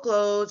shopping for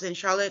clothes, and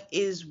Charlotte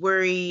is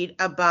worried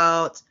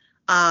about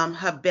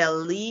her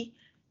belly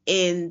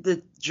in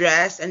the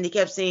dress, and they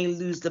kept saying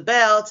lose the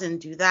belt and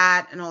do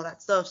that and all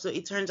that stuff. So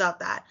it turns out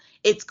that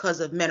it's because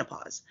of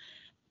menopause.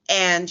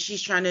 And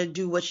she's trying to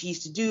do what she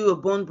used to do, a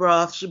bone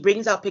broth. She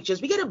brings out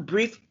pictures. We get a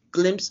brief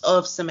glimpse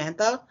of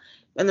Samantha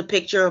and the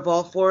picture of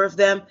all 4 of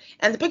them.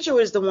 And the picture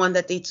was the one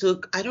that they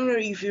took. I don't know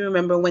if you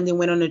remember when they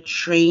went on a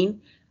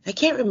train. I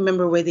can't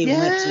remember where they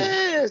went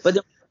to, but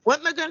Yes.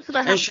 Weren't they going to the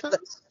and Charlotte,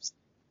 Hamptons?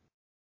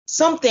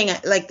 something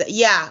like that.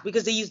 Yeah,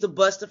 because they used the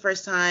bus the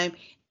first time,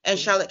 and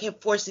Mm-hmm. Charlotte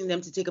kept forcing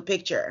them to take a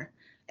picture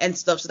and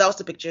stuff. So that was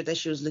the picture that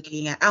she was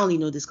looking at. I only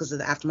know this because of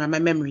the aftermath. My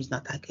memory's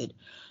not that good.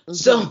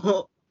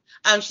 So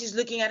she's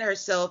looking at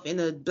herself in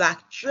a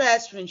black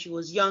dress when she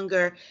was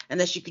younger and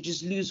that she could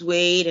just lose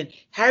weight. And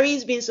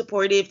Harry's being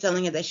supportive,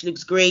 telling her that she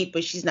looks great,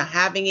 but she's not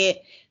having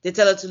it. They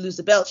tell her to lose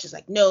the belt. She's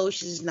like, no,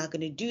 she's not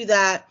going to do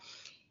that.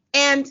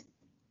 And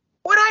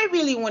what I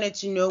really wanted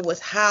to know was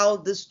how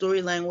the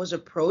storyline was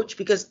approached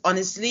because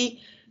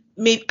honestly,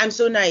 maybe I'm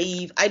so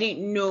naive. I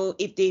didn't know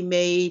if they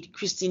made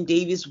Kristen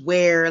Davis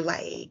wear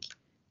like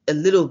a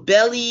little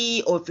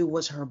belly or if it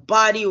was her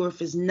body or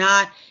if it's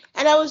not.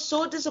 And I was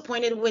so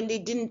disappointed when they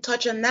didn't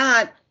touch on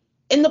that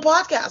in the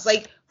podcast.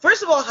 Like,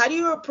 first of all, how do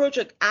you approach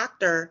an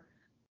actor,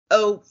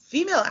 a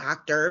female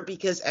actor?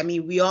 Because I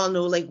mean, we all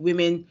know like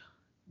women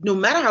no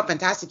matter how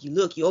fantastic you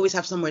look, you always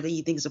have somewhere that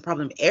you think is a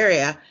problem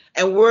area.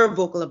 And we're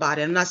vocal about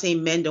it. I'm not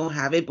saying men don't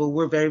have it, but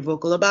we're very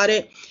vocal about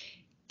it.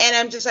 And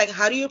I'm just like,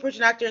 how do you approach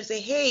an actor and say,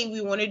 hey,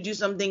 we want to do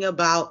something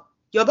about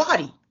your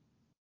body?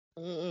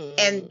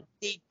 And Mm-hmm.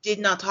 they did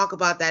not talk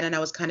about that. And I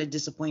was kind of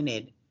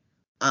disappointed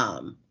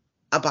um,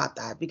 about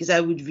that because I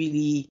would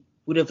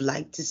have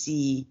liked to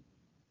see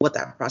what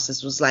that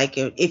process was like,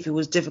 if it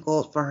was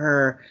difficult for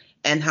her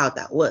and how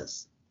that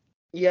was.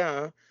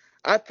 Yeah.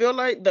 I feel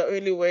like the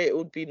only way it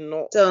would be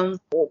not So,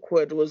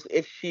 awkward was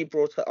if she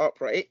brought it up,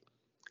 right?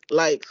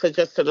 Like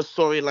suggested a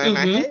storyline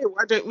like, mm-hmm, hey,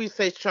 why don't we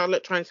say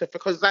Charlotte trying to,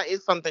 because that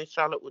is something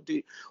Charlotte would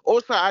do.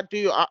 Also, I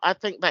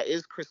think that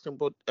is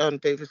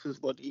Davis's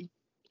body.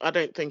 I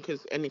don't think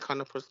it's any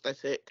kind of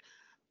prosthetic.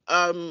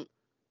 Um,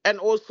 and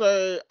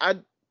also,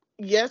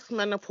 yes,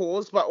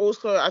 menopause, but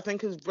also I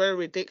think it's very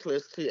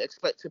ridiculous to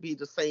expect to be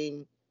the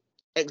same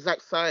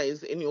exact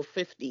size in your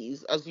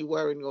 50s as you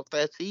were in your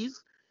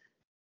 30s.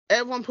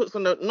 Everyone puts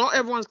on not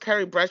everyone's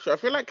Carrie Bradshaw. I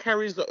feel like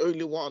Carrie's the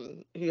only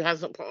one who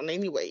hasn't put on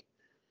any weight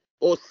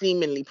or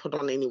seemingly put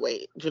on any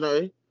weight, do you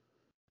know?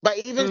 But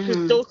even she's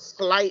mm-hmm. still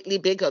slightly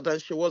bigger than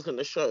she was in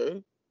the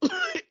show.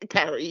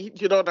 Carrie,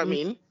 do you know what I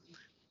mean?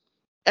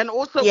 And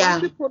also, when Yeah.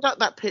 she put out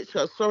that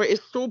picture, sorry,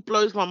 it still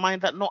blows my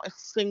mind that not a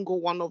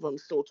single one of them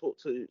still talk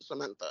to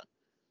Samantha.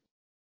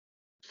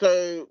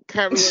 So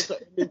Carrie was the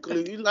only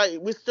glue. Like,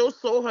 we still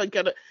saw her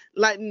get it.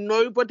 Like,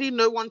 no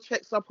one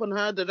checks up on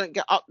her. They don't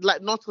get up.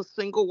 Like, not a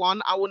single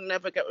one. I will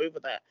never get over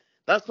that.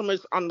 That's the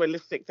most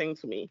unrealistic thing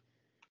to me.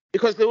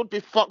 Because it would be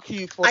fuck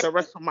you for I the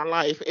rest of my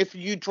life if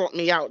you drop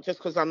me out just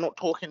because I'm not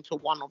talking to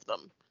one of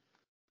them.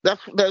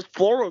 There's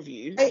four of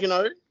you, I you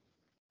know?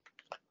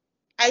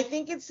 I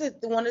think it's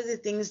one of the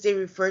things they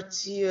refer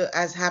to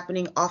as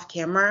happening off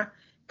camera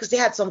because they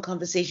had some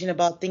conversation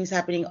about things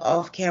happening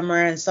off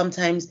camera and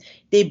sometimes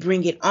they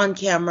bring it on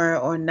camera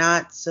or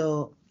not.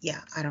 So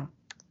yeah, I don't.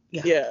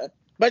 Yeah. Yeah.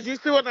 But you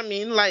see what I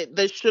mean? Like,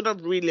 they should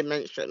have really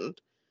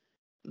mentioned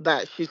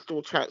that she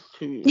still chats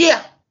to,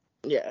 Yeah.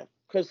 yeah,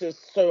 because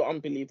it's so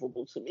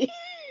unbelievable to me.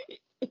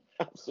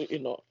 Absolutely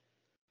not.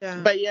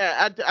 Yeah. But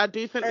yeah, I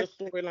do think I, the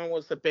storyline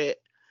was a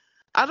bit,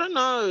 I don't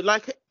know,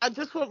 like, I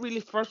just felt really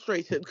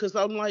frustrated because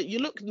I'm like, you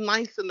look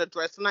nice in the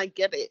dress, and I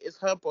get it, it's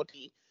her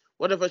body,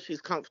 whatever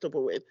she's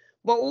comfortable with.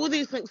 But all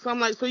these things, I'm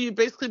like, so you've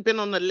basically been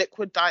on a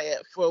liquid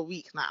diet for a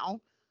week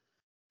now,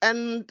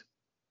 and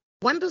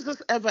when does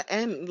this ever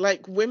end?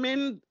 Like,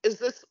 women, is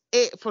this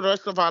it for the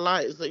rest of our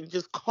lives? Like,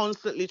 just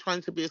constantly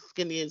trying to be as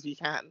skinny as you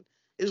can.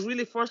 It's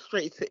really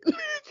frustrating. Do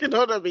you know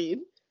what I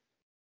mean?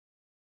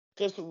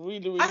 Just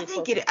really, I really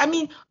think it. I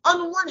mean,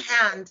 on one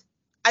hand,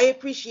 I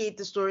appreciate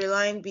the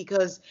storyline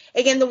because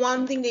again, the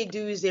one thing they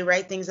do is they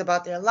write things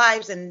about their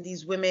lives, and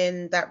these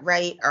women that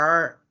write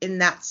are in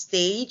that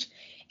stage,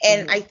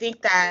 and I frustrating.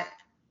 think that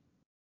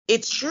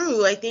it's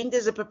true. I think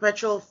there's a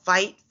perpetual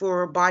fight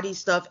for body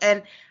stuff,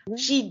 and Hmm.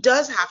 she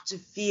does have to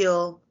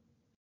feel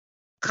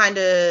kind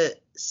of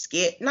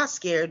scared, not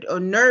scared or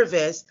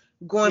nervous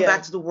going Yeah,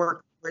 back to the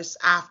workforce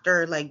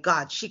after, like,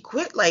 God, she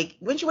quit, like,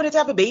 when she wanted to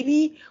have a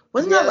baby,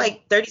 wasn't that yeah,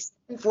 like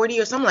 37, 40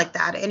 or something like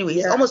that? Anyways,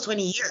 yeah. almost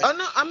 20 Oh years.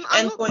 no, I'm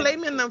And not going,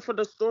 blaming them for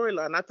the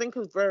storyline. I think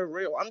it's very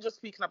real. I'm just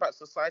speaking about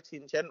society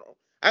in general.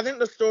 I think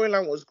the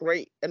storyline was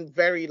great and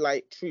very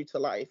like true to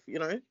life. You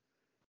know,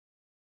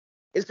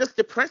 it's just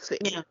depressing.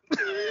 yeah,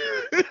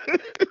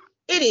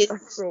 it is.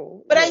 That's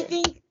all. But I Yeah.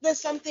 think there's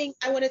something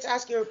I wanted to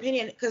ask your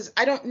opinion because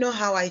I don't know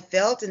how I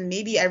felt, and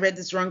maybe I read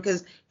this wrong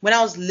because when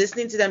I was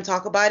listening to them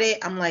talk about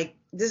it, I'm like,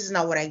 this is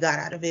not what I got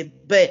out of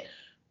it. But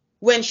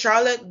when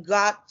Charlotte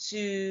got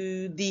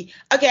to the,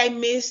 okay, I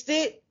missed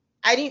it.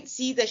 I didn't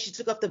see that she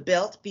took off the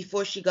belt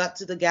before she got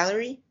to the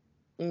gallery.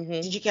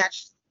 Mhm. Did you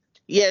catch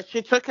Yeah,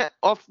 she took it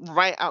off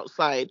right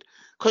outside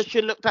because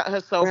she looked at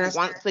herself that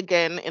once outside?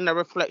 again in the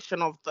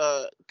reflection of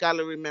the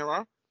gallery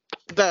mirror,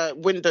 the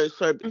window,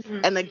 so,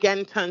 Hmm. and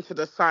again turned to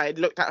the side,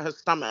 looked at her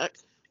stomach,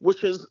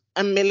 which is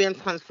a million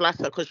times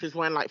flatter because she's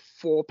wearing like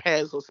four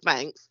pairs of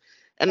Spanx.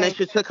 And then Okay.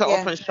 she took it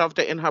off Yeah. and shoved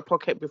it in her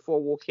pocket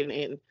before walking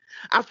in.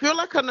 I feel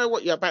like I know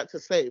what you're about to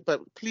say,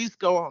 but please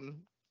go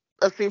on.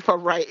 Let's see if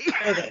I'm right.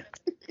 Okay.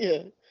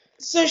 Yeah.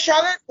 So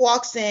Charlotte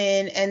walks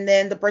in, and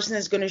then the person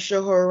that's going to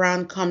show her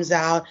around comes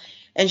out,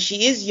 and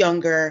she is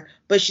younger,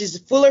 but she's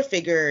fuller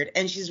figured,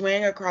 and she's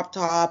wearing a crop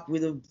top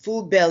with a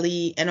full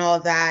belly and all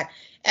that.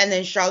 And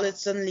then Charlotte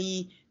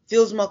suddenly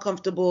feels more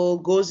comfortable,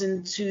 goes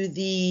into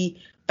the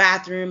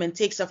bathroom and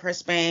takes off her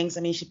Spanx.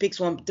 I mean, she picks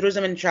one, throws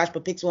them in the trash,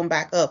 but picks one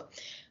back up.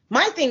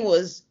 My thing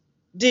was,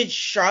 did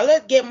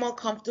Charlotte get more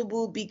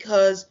comfortable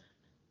because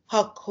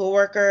her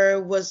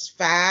coworker was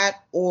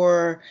fat?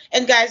 Or,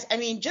 and guys, I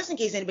mean, just in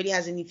case anybody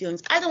has any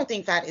feelings, I don't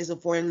think fat is a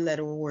foreign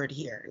letter word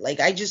here. Like,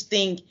 I just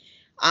think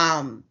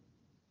um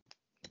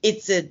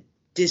it's a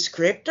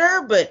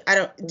descriptor, but I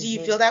don't, do you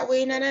Hmm. feel that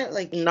way, Nana?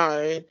 Like,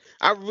 No,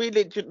 I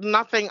really do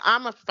nothing.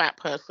 I'm a fat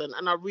person,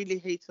 and I really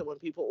hate it when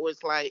people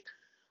always like,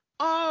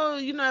 oh,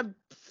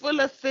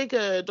 fuller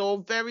figured or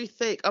very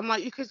thick. I'm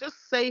like, you could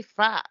just say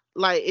fat.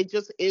 Like, it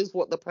just is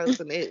what the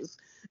person is.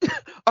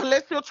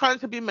 Unless you're trying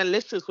to be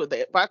malicious with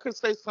it. But I could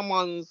say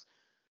someone's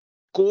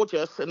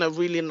gorgeous in a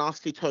really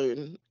nasty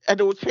tone and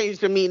it will change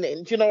the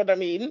meaning. Do you know what I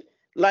mean?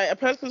 Like, a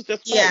person's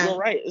just fat. yeah, You're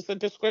right. It's a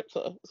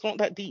descriptor. It's not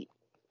that deep.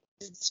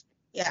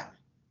 yeah,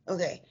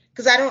 okay.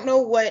 Because I don't know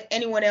what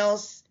anyone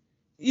else,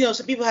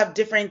 some people have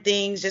different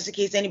things, just in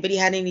case anybody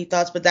had any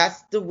thoughts, but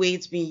that's the way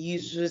it's being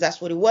used. So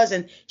that's what it was.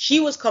 And she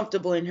was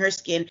comfortable in her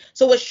skin.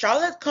 So was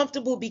Charlotte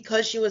comfortable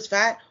because she was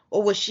fat,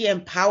 or was she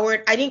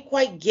empowered? I didn't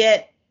quite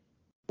get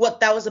what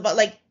that was about.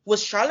 Like,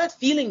 was Charlotte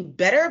feeling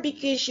better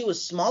because she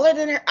was smaller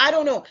than her? I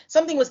don't know.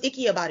 Something was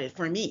icky about it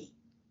for me.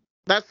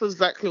 That's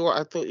exactly what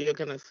I thought you were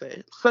going to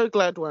say. So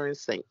glad we're in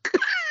sync.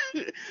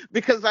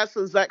 Because that's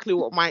exactly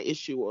what my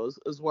issue was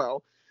as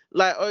well.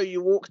 Like, oh,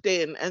 you walked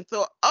in and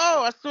thought,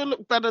 oh, I still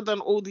look better than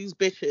all these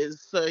bitches.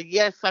 So,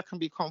 yes, I can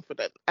be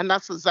confident. And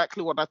that's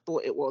exactly what I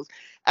thought it was.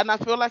 And I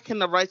feel like in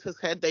the writer's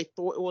head, they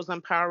thought it was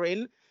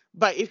empowering.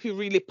 But if you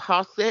really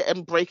pass it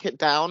and break it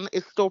down,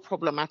 it's still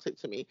problematic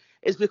to me.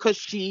 It's because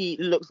she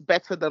looks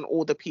better than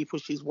all the people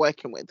she's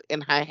working with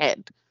in her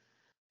head,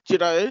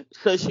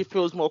 So she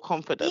feels more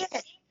confident.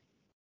 Yeah,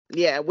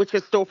 Yeah, which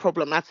is still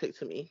problematic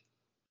to me.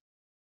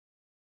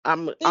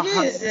 I'm a it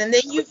is. hundred. And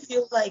then you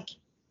feel like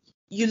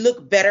you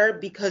look better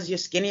because you're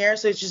skinnier.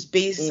 So it's just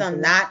based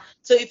on that.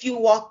 So if you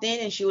walked in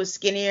and she was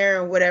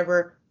skinnier or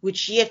whatever, would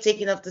she have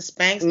taken off the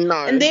Spanx?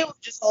 No. And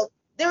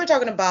they were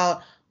talking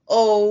about,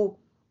 oh,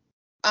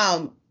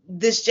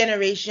 this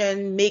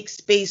generation makes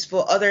space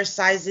for other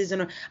sizes,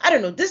 and I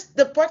don't know.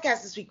 The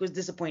podcast this week was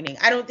disappointing.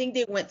 I don't think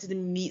they went to the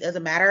meat of the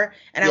matter,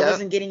 and I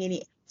wasn't getting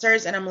any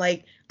answers. And I'm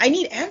like, I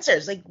need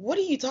answers. Like, what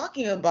are you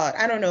talking about?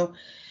 I don't know.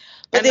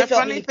 But And they the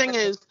felt funny really thing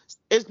is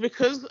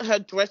because her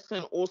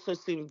dressing also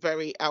seemed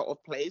very out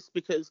of place,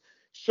 because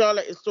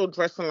Charlotte is still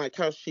dressing like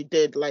how she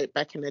did like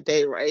back in the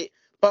day, right?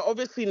 But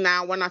obviously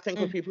now when I think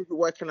of people who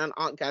work in an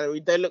art gallery,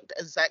 they looked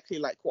exactly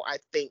like what I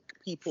think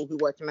people who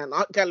work in an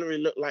art gallery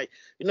look like.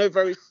 You know,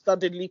 very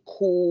studiedly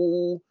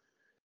cool,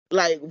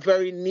 like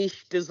very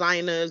niche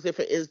designers, if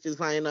it is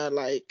designer,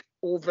 like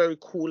all very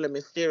cool and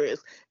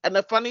mysterious. And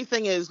the funny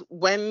thing is,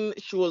 when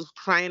she was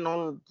trying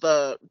on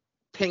the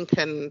pink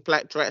and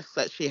black dress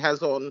that she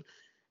has on,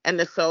 and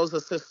the sales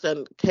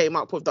assistant came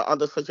up with the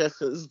other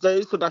suggestions,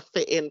 those would have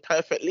fit in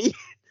perfectly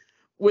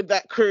with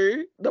that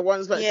crew, the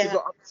ones that she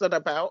got upset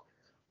about.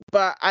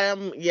 But I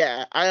am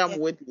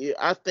with you.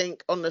 I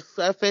think on the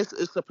surface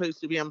it's supposed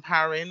to be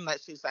empowering. Like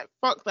she's like,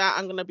 fuck that,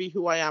 I'm gonna be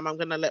who I am. I'm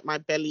gonna let my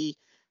belly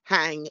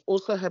hang.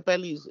 Also, her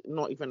belly's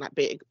not even that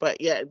big,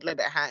 but yeah, let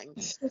it hang.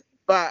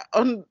 But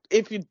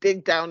if you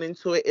dig down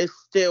into it, it's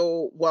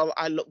still, well,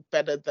 I look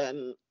better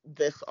than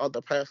this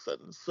other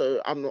person,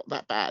 so I'm not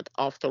that bad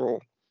after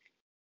all.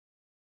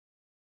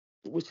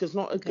 Which is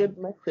not a good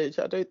message,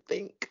 I don't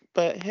think.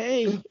 But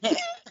hey,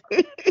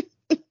 it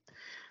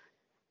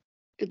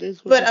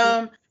is. But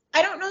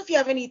I don't know if you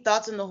have any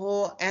thoughts on the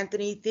whole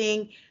Anthony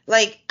thing.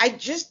 Like, I'm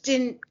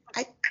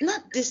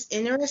not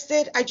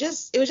disinterested.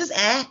 It was just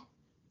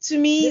to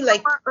me. You know,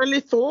 Like,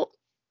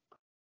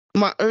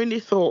 my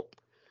only thought,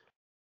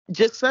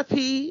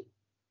 Giuseppe,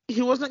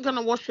 he wasn't going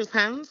to wash his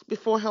hands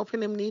before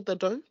helping him knead the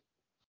dough.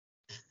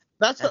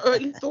 That's the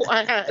only thought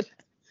I had.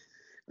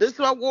 This is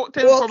why I walked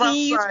in from outside.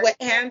 Use wet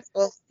hands?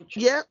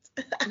 Yep,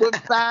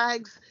 with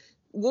bags.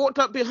 Walked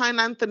up behind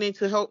Anthony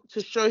to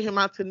show him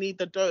how to knead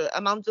the dough.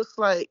 And I'm just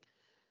like,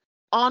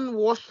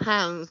 unwashed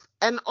hands.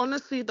 And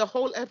honestly, the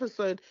whole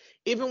episode,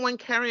 even when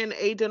Carrie and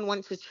Aiden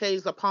went to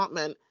Che's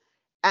apartment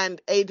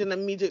and Aiden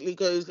immediately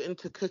goes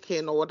into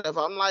cooking or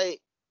whatever, I'm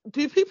like,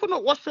 do people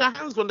not wash their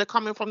hands when they're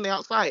coming from the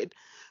outside?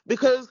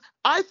 Because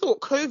I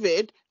thought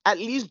COVID at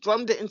least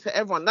drummed it into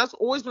everyone. That's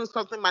always been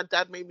something my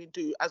dad made me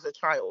do as a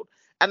child.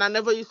 And I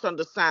never used to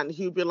understand.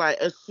 He'd be like,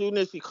 as soon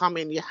as you come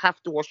in, you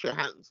have to wash your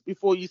hands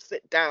before you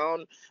sit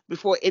down,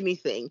 before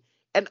anything.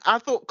 And I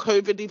thought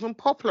COVID even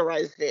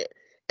popularized it.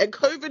 And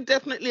COVID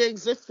definitely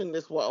exists in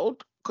this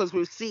world because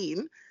we've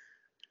seen.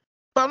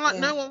 But I'm like,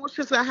 no one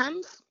washes their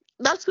hands.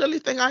 That's the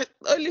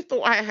only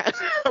thought I had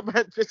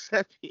about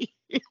Giuseppe.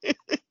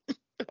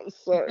 I'm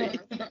sorry.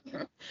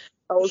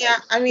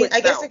 I mean, I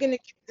guess they're gonna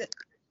keep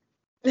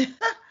it.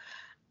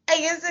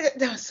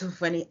 That was so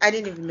funny. I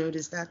didn't even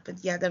notice that,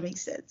 but yeah, that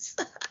makes sense.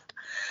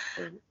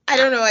 I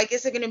don't know. I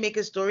guess they're gonna make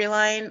a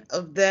storyline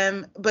of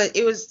them, but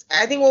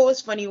I think what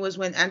was funny was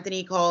when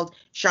Anthony called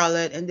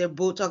Charlotte and they're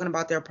both talking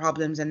about their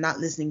problems and not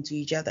listening to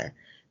each other.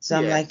 So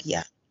I'm like,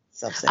 yeah,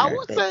 self-centered. I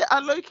would say I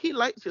low-key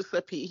like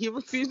Giuseppe. He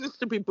refuses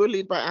to be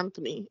bullied by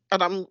Anthony,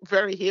 and I'm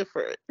very here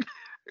for it.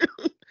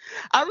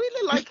 I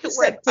really like it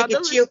when take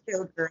a chill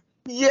pill, girl.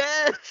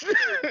 Yes.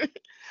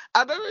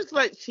 I know it's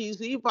like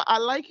cheesy, but I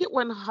like it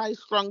when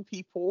high-strung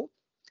people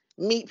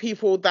meet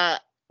people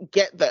that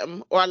get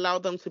them or allow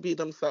them to be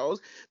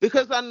themselves,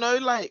 because I know,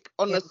 like,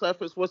 on the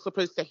surface we're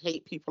supposed to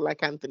hate people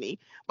like Anthony,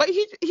 but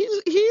he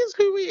is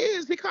who he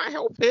is. He can't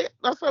help it.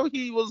 That's how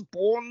he was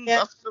born.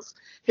 That's just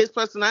his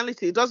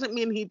personality. It doesn't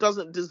mean he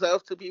doesn't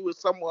deserve to be with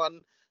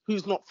someone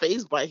who's not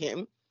fazed by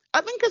him.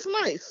 I think it's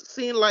nice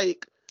seeing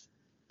like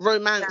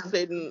romance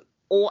in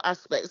all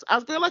aspects. I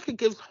feel like it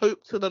gives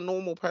hope to the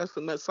normal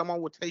person that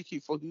someone would take you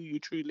for who you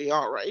truly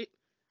are, right?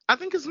 I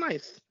think it's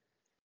nice.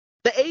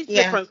 The age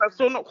difference, I'm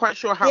still not quite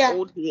sure how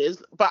old he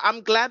is, but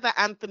I'm glad that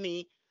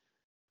Anthony,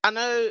 I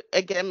know,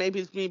 again, maybe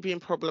it's me being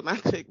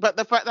problematic, but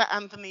the fact that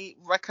Anthony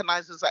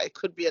recognizes that it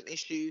could be an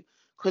issue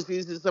because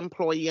he's his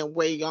employee and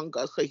way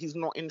younger, so he's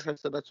not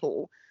interested at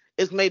all,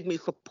 has made me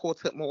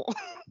support it more.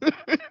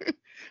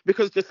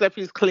 Because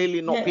Giuseppe's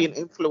clearly not being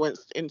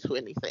influenced into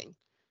anything.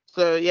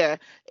 So yeah,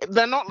 it's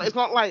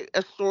not like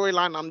a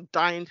storyline I'm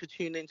dying to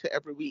tune into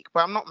every week,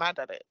 but I'm not mad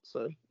at it.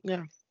 So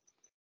yeah,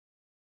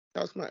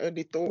 that's my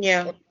only thought.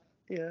 Yeah.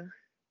 Yeah.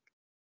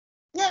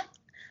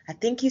 I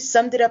think you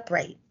summed it up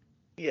right.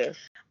 Yes.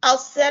 I'll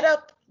set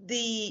up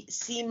the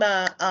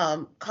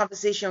Seema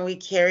conversation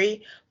with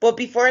Carrie, but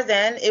before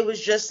then, it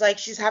was just like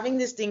she's having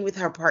this thing with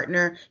her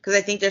partner, because I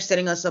think they're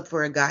setting us up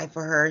for a guy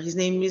for her. His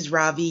name is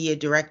Ravi, a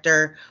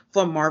director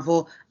for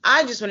Marvel.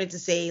 I just wanted to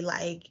say,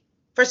 like,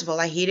 first of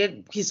all, I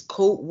hated his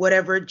coat,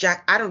 whatever,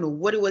 Jack. I don't know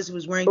what it was. He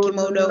was wearing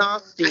kimono.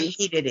 Nasty. I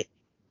hated it.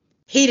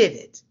 Hated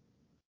it.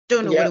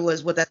 Don't know what it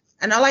was.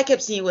 And all I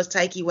kept seeing was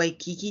Taiki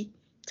Waikiki.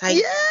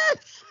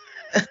 Yes.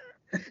 Do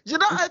you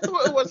know, I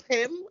thought it was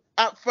him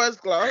at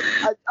first glance.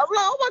 I'm like,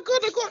 oh my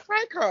god, I got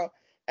Taika.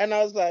 And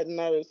I was like,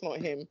 no, it's not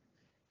him.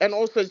 And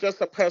also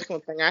just a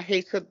personal thing. I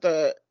hated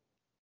the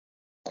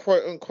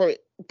quote unquote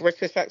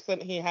British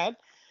accent he had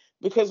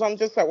because I'm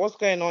just like, what's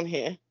going on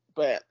here?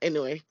 But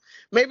anyway,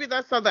 maybe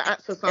that's how the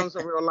actor sounds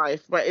in real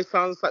life, but it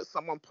sounds like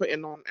someone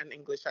putting on an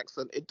English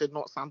accent. It did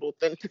not sound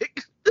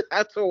authentic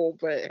at all.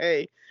 But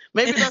hey,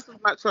 maybe that's his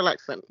natural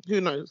accent. Who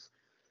knows?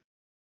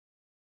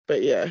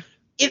 But yeah.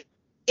 It,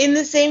 in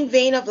the same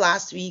vein of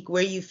last week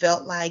where you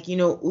felt like,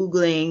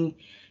 oogling,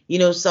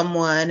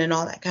 someone and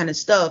all that kind of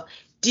stuff,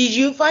 did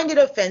you find it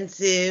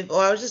offensive,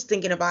 or I was just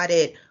thinking about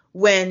it,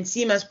 when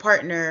Seema's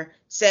partner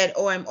said,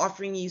 "Oh, I'm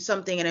offering you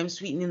something and I'm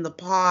sweetening the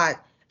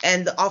pot,"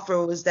 and the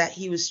offer was that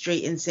he was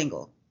straight and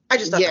single? I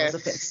just thought that was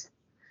Yes. offensive.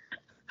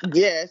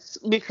 Yes,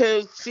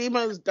 because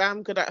Seema's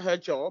damn good at her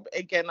job,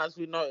 again, as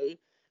we know.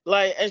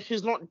 Like, and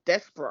she's not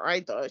desperate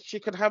either. She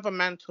could have a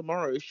man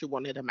tomorrow if she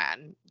wanted a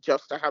man,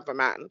 just to have a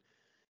man.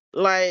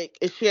 Like,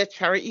 is she a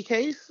charity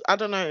case? I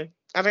don't know.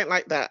 I don't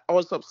like that. I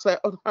was upset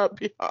on her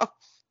behalf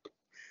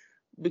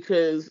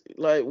because,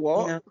 like,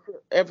 what? Yeah,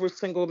 Every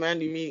single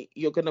man you meet,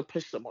 you're gonna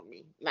push them on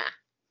me. Nah.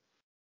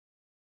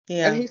 And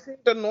yeah. he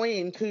seemed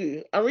annoying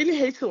too. I really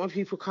hate it when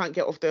people can't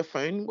get off their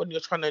phone when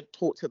you're trying to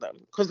talk to them.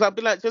 Because I'll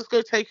be like, just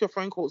go take your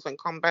phone calls and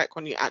come back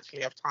when you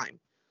actually have time.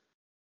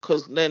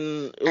 Because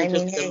then it will I mean,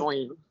 just be hey,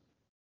 annoying.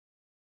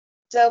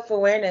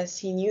 self-awareness,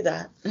 he knew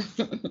that.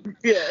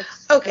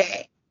 Yes.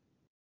 Okay.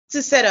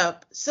 To set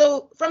up.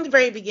 So from the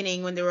very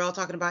beginning, when they were all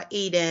talking about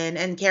Aiden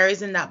and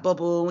Carrie's in that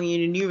bubble when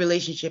you're in a new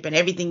relationship and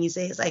everything you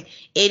say is like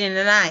Aiden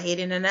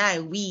and I,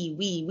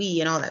 we,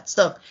 and all that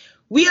stuff.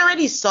 We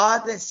already saw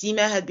that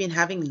Seema had been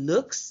having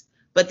looks,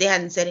 but they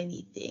hadn't said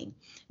anything.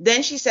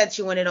 Then she said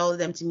she wanted all of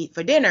them to meet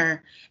for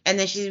dinner, and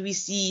then we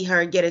see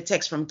her get a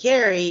text from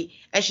Carrie,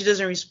 and she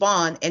doesn't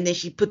respond, and then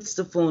she puts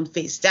the phone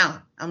face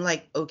down. I'm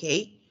like,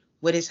 okay,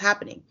 what is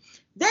happening?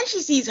 Then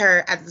she sees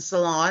her at the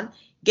salon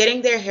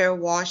getting their hair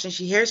washed, and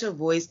she hears her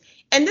voice,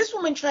 and this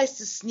woman tries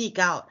to sneak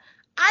out.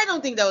 I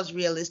don't think that was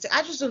realistic.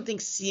 I just don't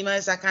think Seema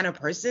is that kind of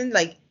person.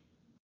 Like,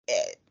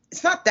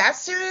 it's not that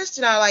serious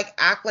to not like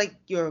act like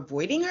you're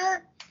avoiding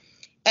her.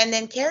 And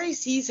then Carrie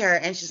sees her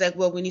and she's like,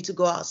 well, we need to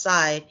go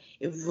outside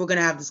if we're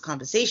gonna have this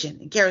conversation.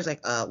 And Carrie's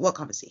like, what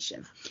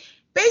conversation?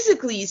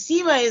 Basically,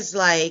 Seema is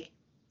like,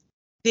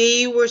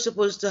 they were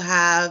supposed to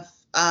have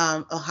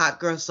a hot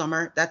girl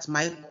summer. That's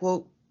my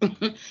quote.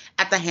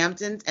 At the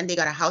Hamptons, and they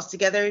got a house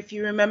together, if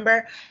you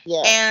remember.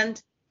 Yeah. And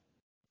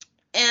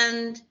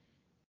and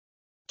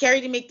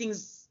Carrie to make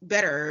things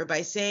better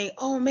by saying,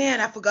 "Oh man,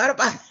 I forgot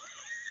about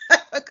I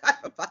forgot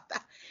about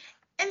that."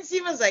 And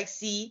Seema's like,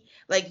 "See,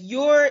 like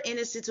you're in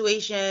a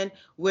situation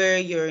where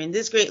you're in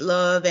this great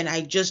love, and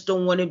I just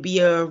don't want to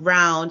be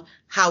around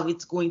how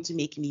it's going to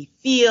make me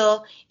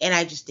feel. And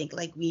I just think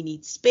like we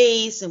need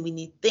space and we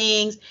need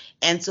things.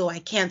 And so I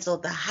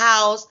canceled the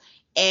house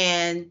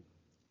and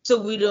so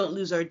we don't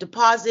lose our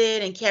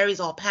deposit." And Carrie's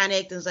all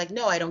panicked and is like,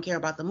 "No, I don't care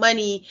about the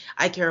money.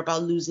 I care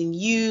about losing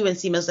you." And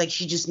Seema's like,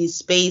 she just needs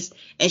space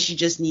and she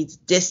just needs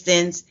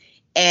distance.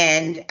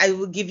 And I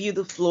will give you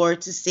the floor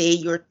to say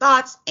your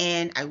thoughts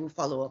and I will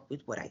follow up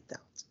with what I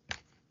felt.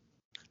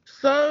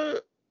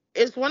 So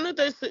it's one of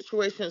those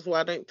situations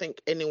where I don't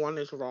think anyone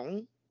is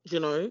wrong,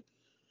 you know?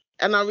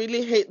 And I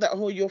really hate that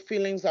whole your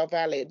feelings are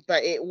valid,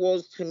 but it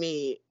was to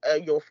me,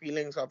 your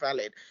feelings are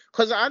valid.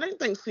 Because I don't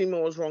think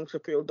Seymour was wrong to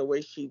feel the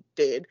way she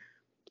did.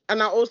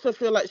 And I also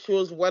feel like she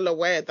was well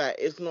aware that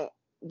it's not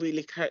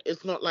really,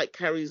 it's not like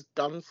Carrie's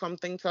done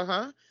something to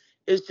her.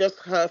 It's just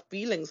her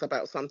feelings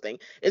about something.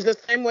 It's the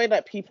same way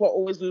that people are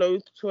always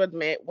loath to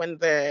admit when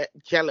they're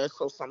jealous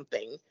or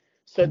something.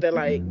 So they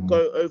like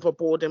go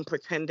overboard and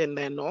pretending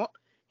they're not.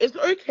 It's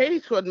okay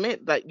to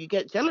admit that you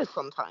get jealous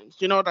sometimes.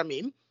 You know what I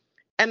mean?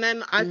 And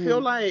then I feel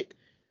Mm-hmm. like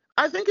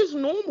I think it's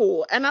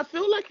normal. And I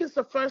feel like it's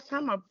the first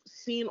time I've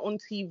seen on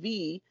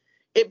TV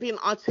it being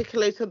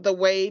articulated the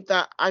way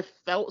that I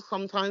felt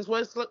sometimes,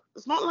 where it's, like,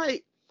 it's not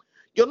like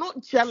you're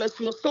not jealous,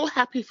 you're so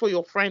happy for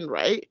your friend,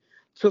 right?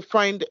 To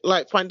find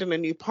like finding a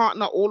new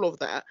partner, all of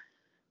that.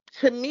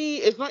 To me,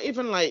 it's not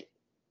even like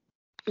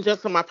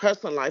just in my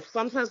personal life.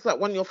 Sometimes like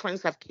when your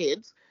friends have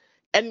kids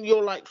and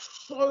you're like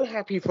so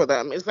happy for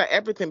them, it's like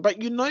everything,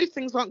 but you know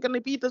things aren't gonna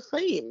be the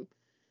same.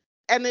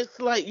 And it's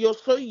like you're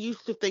so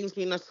used to things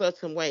being a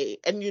certain way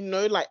and you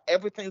know like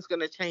everything's going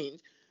to change,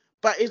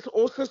 but it's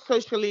also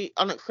socially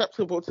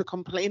unacceptable to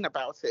complain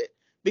about it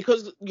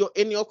because you're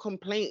in your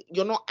complaint,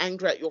 you're not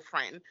angry at your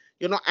friend,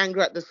 you're not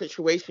angry at the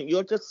situation,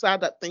 you're just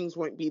sad that things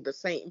won't be the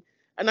same.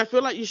 And I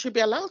feel like you should be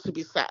allowed to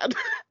be sad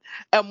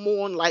and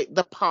mourn like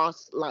the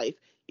past life,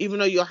 even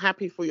though you're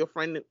happy for your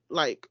friend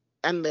like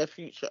and their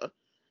future.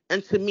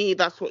 And to me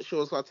that's what she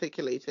was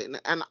articulating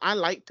and I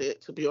liked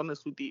it, to be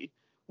honest with you.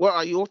 What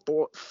are your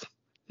thoughts?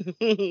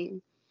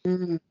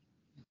 Mm-hmm.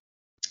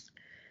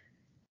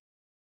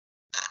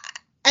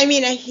 I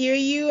mean, I hear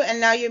you, and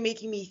now you're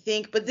making me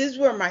think, but these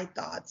were my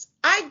thoughts.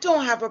 I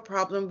don't have a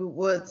problem with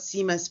what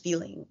Seema's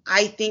feeling.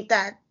 I think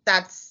that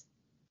that's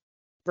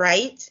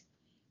right.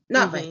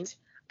 Not Mhm. right.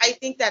 I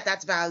think that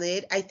that's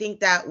valid. I think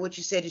that what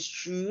you said is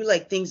true.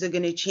 Like things are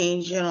going to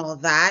change and all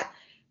that.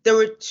 there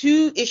were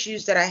two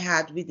issues that I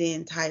had with the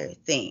entire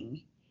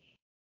thing.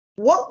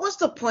 What was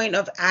the point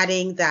of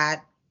adding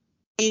that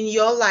in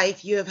your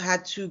life you have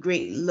had two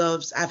great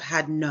loves, I've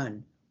had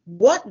none?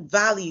 What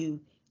value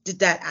did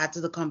that add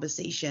to the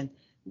conversation?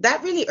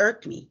 That really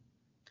irked me.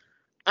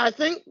 I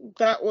think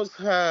that was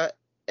her,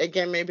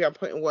 again, maybe I'm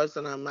putting words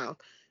in her mouth,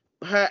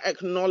 her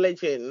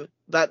acknowledging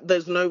that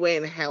there's no way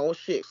in hell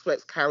she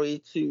expects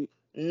Carrie to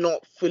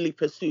not fully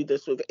pursue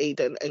this with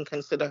Aiden and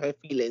consider her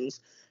feelings.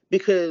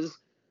 Because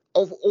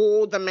of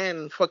all the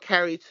men for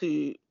Carrie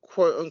to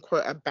quote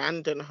unquote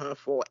abandon her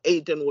for,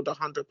 Aiden would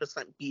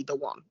 100% be the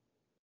one.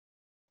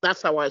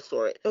 That's how I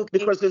saw it. Okay.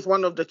 Because it's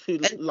one of the two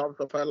And loves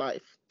of her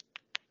life.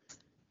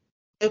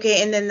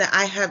 okay, and then the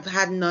I have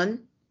had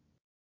none.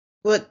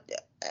 But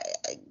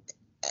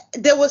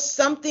there was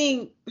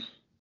something.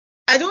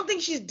 I don't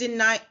think she's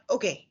denied.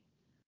 Okay,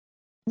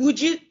 would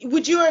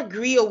you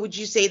agree, or would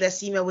you say that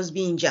Seema was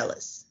being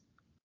jealous?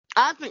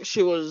 I think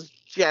she was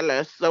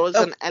jealous. There was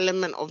Oh, an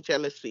element of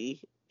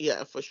jealousy.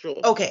 Yeah, for sure.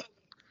 okay,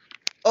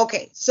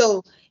 okay.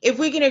 So if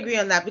we can agree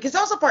on that, because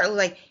also part of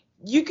like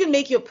you can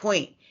make your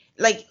point,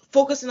 like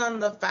focusing on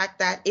the fact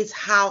that it's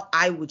how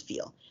I would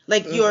feel.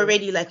 Like you're Hmm.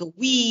 already like a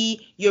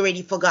we, you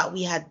already forgot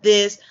we had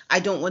this. I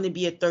don't want to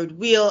be a third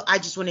wheel. I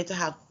just wanted to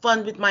have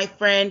fun with my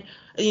friend,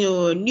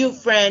 a new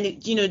friend.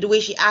 The way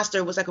she asked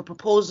her was like a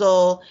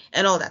proposal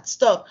and all that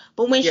stuff.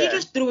 But when she Yeah.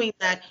 just threw in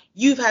that,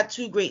 you've had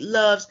two great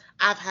loves,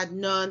 I've had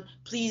none.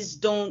 Please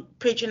don't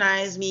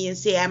patronize me and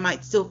say I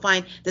might still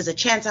find, there's a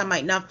chance I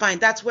might not find.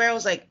 That's where I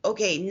was like,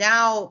 okay,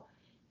 now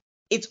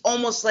it's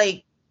almost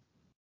like,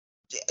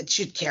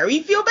 should Carrie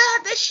feel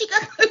bad that she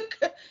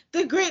got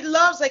the great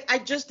loves? Like, I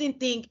just didn't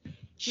think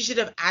she should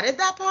have added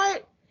that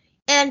part.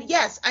 And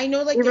yes, I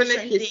know like Even there's if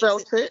certain she things that,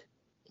 felt it,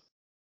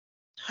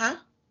 huh?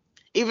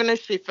 even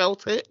if she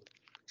felt it,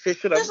 she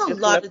should There's have a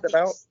just lot left of it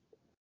out. things.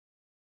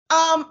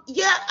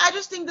 Yeah, I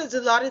just think there's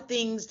a lot of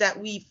things that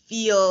we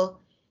feel,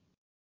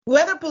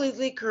 whether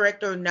politically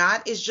correct or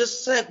not, is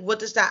just like, what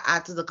does that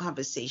add to the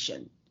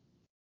conversation?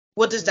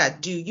 What does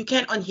that do? You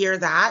can't unhear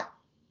that.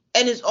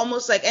 And it's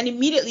almost like, and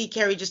immediately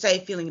Carrie just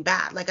started feeling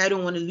bad. Like, I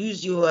don't want to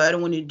lose you, or I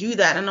don't want to do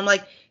that. And I'm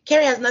like,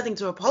 Carrie has nothing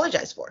to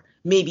apologize for.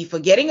 Maybe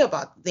forgetting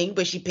about the thing,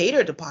 but she paid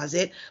her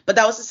deposit. But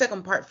that was the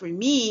second part for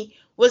me,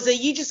 was that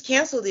you just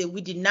canceled it.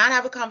 We did not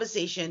have a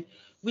conversation.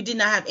 We did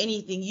not have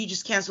anything. You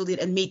just canceled it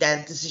and made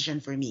that decision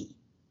for me.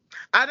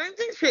 I don't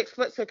think she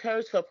expects her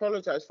Carrie to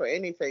apologize for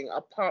anything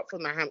apart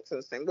from the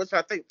Hamptons thing, which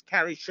I think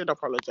Carrie should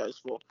apologize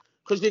for.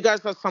 Because you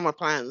guys had summer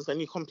plans and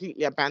you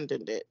completely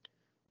abandoned it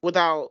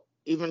without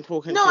even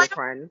talking No, to I your don't.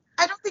 friend.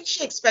 I don't think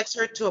she expects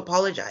her to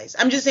apologize.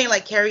 I'm just saying,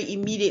 like, Carrie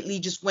immediately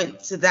just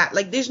went to that.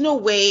 Like, there's no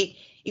way,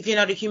 if you're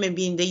not a human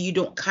being, that you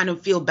don't kind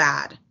of feel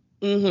bad.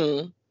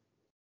 Mm-hmm.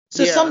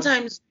 So Yeah.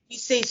 sometimes we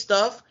say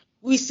stuff,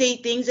 we say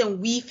things and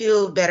we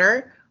feel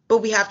better, but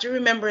we have to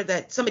remember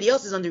that somebody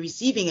else is on the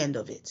receiving end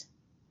of it.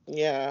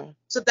 Yeah.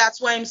 So that's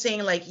why I'm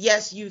saying, like,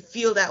 yes, you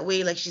feel that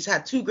way. Like, she's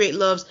had two great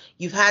loves,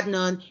 you've had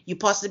none, you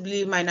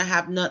possibly might not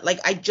have none. Like,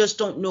 I just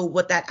don't know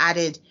what that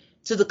added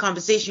to the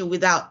conversation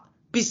without,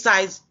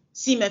 besides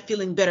Seema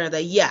feeling better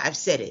that, yeah, I've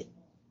said it.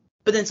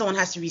 But then someone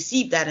has to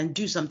receive that and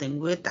do something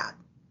with that.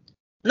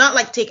 Not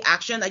like take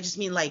action. I just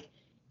mean like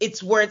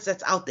it's words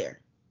that's out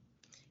there.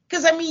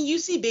 Because I mean, you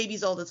see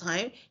babies all the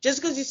time.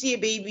 Just because you see a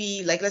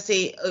baby, like let's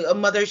say a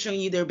mother showing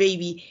you their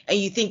baby and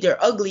you think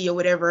they're ugly or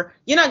whatever,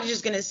 you're not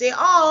just gonna say,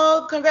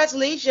 "Oh,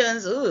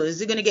 congratulations." Ooh, is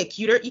it gonna get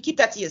cuter? You keep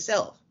that to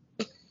yourself.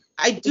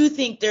 I do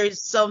think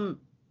there's some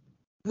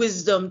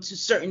wisdom to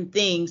certain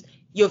things.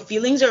 Your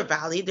feelings are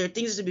valid. There are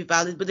things to be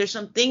valid, but there's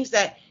some things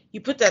that you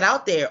put that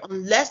out there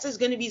unless there's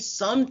going to be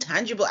some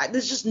tangible.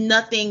 There's just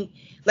nothing.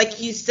 Like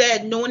you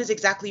said, no one is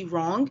exactly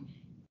wrong.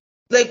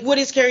 Like, what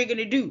is Carrie going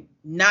to do?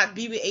 Not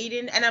be with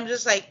Aiden? And I'm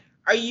just like,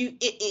 are you?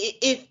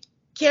 If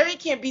Carrie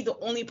can't be the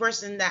only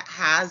person that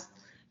has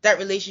that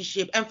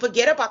relationship, and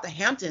forget about the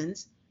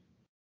Hamptons,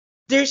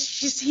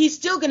 he's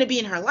still going to be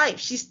in her life.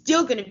 She's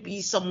still going to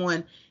be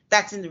someone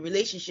that's in the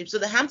relationship. So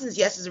the Hamptons,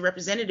 yes, is a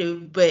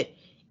representative, but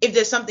if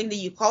there's something that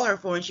you call her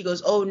for and she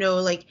goes, oh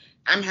no, like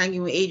I'm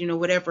hanging with Aiden or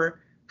whatever,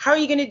 how are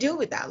you going to deal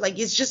with that? Like,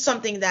 it's just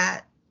something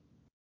that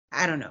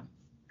I don't know.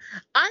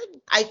 I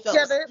I felt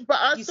get it, but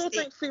I you still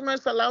say, think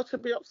Seema's allowed to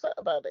be upset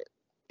about it.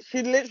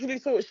 She literally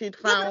thought she'd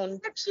yeah, but I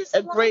found said she's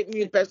a allowed great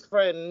new to. best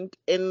friend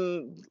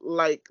in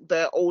like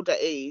their older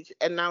age,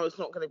 and now it's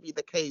not going to be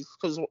the case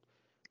because,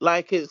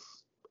 like, it's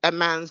a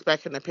man's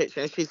back in the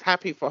picture, and she's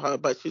happy for her,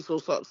 but she's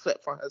also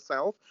upset for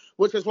herself,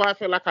 which is why I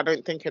feel like I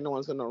don't think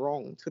anyone's in the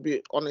wrong, to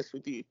be honest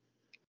with you.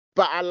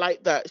 But I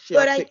like that she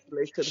But I don't think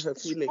articulated her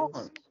she's feelings.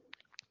 wrong.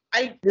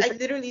 I, You I think-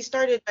 literally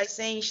started by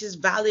saying she's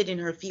valid in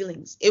her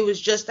feelings. It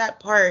was just that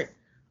part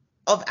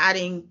of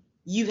adding,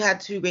 you've had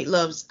two great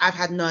loves, I've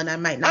had none, I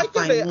might I not get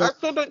find it. one. I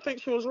still don't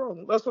think she was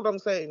wrong. That's what I'm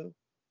saying.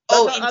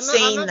 Oh, I in know. I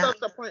saying know that. that's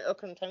the point of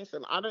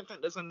contention. I don't think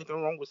there's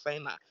anything wrong with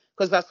saying that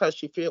because that's how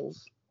she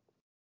feels.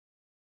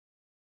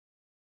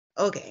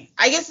 Okay.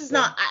 I guess it's Yeah.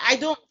 not, I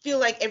don't feel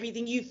like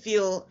everything you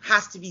feel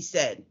has to be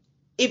said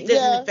if it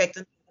doesn't Yeah. affect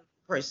another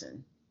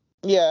person.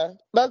 Yeah,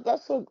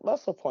 that's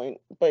a point.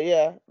 But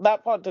yeah,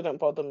 that part didn't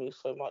bother me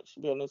so much, to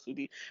be honest with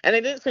you. And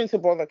it didn't seem to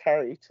bother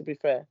Carrie, to be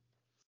fair.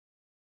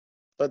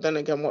 But then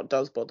again, what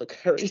does bother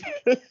Carrie?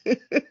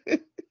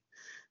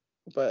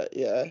 But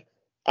yeah,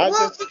 I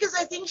Well, just. because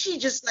I think she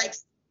just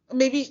likes,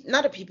 maybe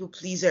not a people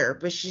pleaser,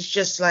 but she's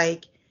just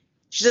like,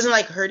 she doesn't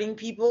like hurting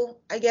people,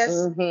 I guess.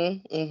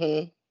 Mhm.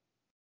 Mhm.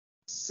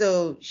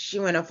 So she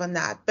went off on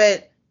that.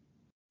 But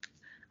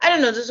I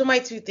don't know. Those are my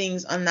two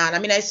things on that. I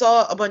mean, I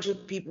saw a bunch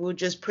of people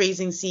just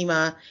praising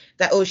Seema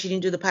that, oh, she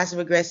didn't do the passive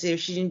aggressive,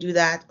 she didn't do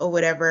that, or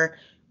whatever,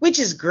 which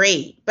is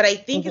great. But I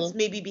think it's Mhm.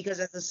 maybe because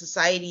as a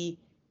society,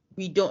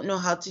 we don't know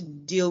how to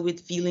deal with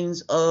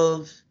feelings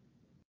of,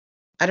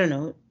 I don't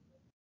know,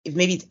 if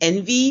maybe it's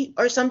envy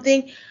or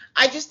something.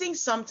 I just think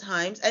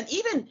sometimes, and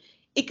even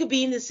it could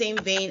be in the same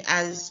vein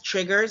as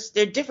triggers.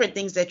 There are different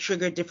things that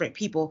trigger different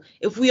people.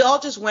 If we all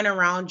just went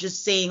around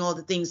just saying all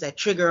the things that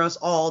trigger us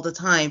all the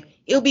time,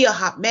 it'll be a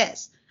hot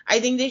mess. I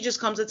think there just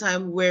comes a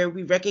time where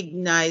we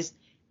recognize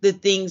the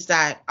things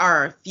that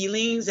are our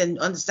feelings and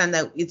understand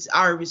that it's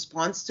our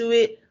response to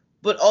it,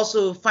 but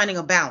also finding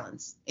a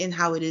balance in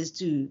how it is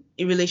to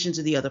in relation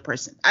to the other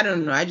person. I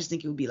don't know. I just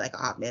think it would be like a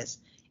hot mess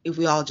if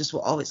we all just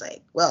were always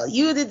like, well,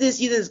 you did this,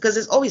 because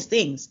there's always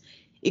things.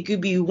 It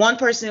could be one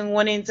person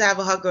wanting to have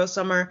a hot girl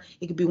summer.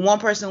 It could be one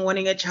person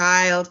wanting a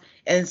child,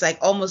 and it's like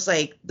almost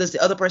like does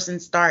the other person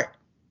start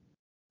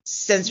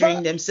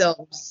censoring But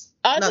themselves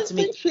I not didn't to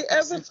make think the she other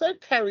ever person.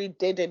 said Carrie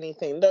did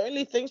anything. The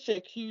only thing she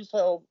accused her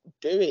of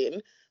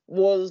doing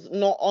was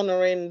not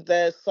honoring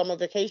their summer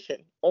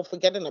vacation or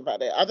forgetting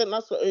about it. I think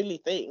that's the only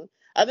thing.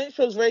 I think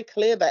she was very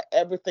clear that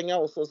everything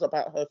else was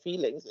about her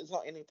feelings. It's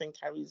not anything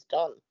Carrie's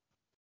done.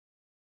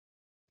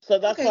 So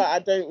that's why Okay. I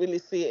don't really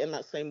see it in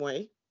that same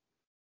way.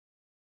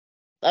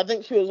 I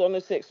think she was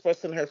honestly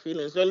expressing her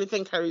feelings. The only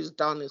thing Carrie's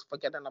done is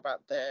forgetting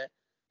about their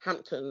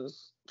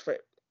Hamptons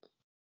trip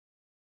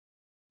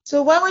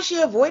So why was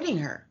she avoiding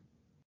her?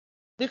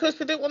 because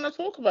she didn't want to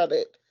talk about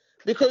it.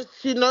 Because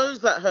she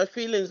knows that her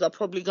feelings are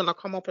probably going to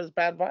come up as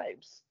bad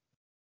vibes.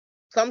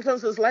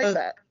 Sometimes it's like Uh,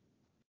 that.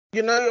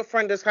 You know your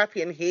friend is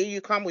happy, and here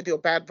you come with your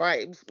bad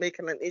vibes,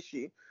 making an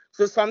issue.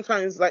 So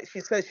sometimes, like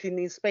she says, she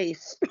needs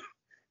space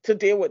to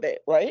deal with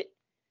it, right?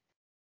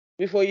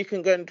 Before you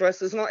can go and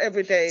dress. It's not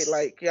every day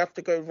like you have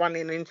to go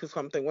running into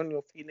something when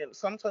you're feeling.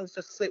 Sometimes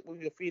just sit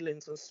with your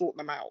feelings and sort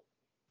them out.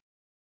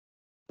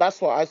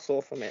 That's what I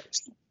saw from it.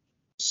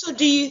 So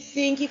do you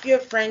think if your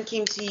friend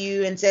came to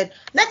you and said,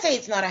 let's say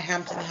it's not a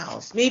Hampton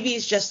house, maybe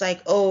it's just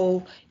like,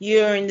 oh,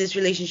 you're in this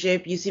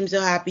relationship, you seem so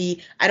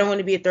happy, I don't want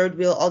to be a third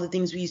wheel, all the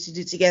things we used to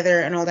do together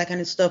and all that kind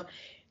of stuff.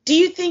 Do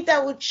you think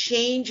that would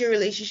change your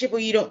relationship, or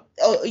you don't,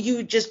 or you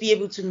would just be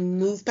able to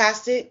move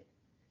past it?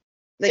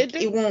 It Like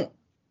did. it won't.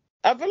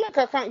 I feel like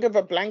I can't give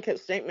a blanket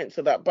statement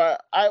to that,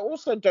 but I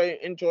also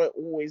don't enjoy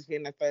always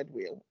being a third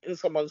wheel in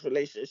someone's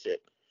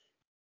relationship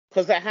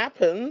because it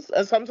happens,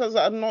 and sometimes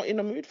I'm not in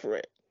the mood for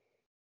it.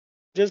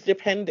 Just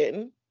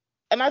depending,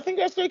 and I think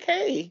that's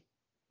okay.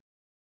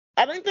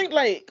 I don't think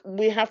like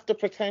we have to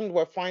pretend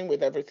we're fine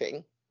with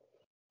everything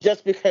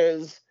just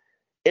because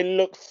it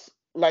looks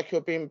like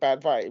you're being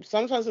bad vibes.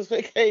 Sometimes it's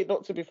okay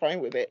not to be fine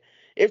with it.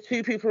 If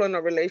two people are in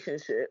a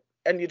relationship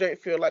and you don't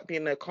feel like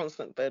being a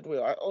constant third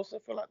wheel, I also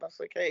feel like that's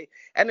okay.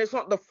 And it's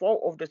not the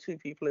fault of the two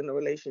people in the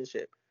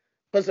relationship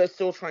because they're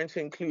still trying to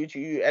include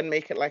you and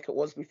make it like it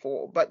was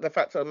before. But the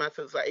fact of the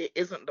matter is that it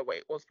isn't the way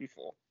it was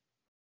before.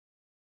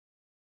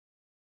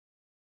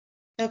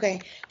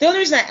 Okay. The only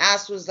reason I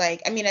asked was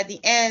like, I mean, at the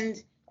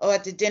end or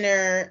at the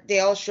dinner, they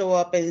all show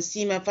up and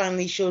Seema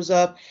finally shows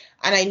up.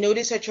 And I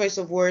noticed her choice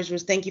of words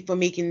was thank you for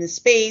making the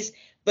space.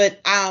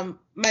 But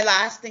my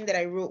last thing that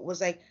I wrote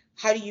was like,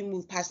 how do you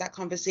move past that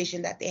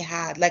conversation that they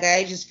had? Like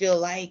I just feel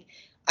like,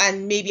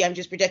 and maybe I'm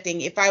just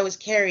projecting, if I was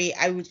Carrie,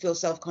 I would feel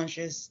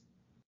self-conscious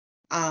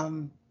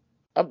um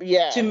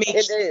to Yeah, make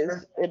it is.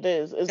 sure It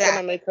is. It's that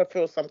gonna make her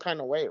feel some kind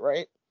of way,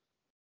 right?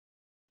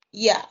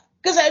 yeah.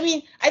 Because I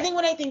mean, I think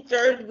when I think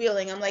third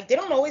wheeling, I'm like, they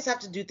don't always have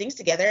to do things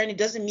together. And it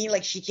doesn't mean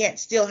like she can't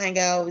still hang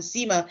out with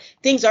Seema.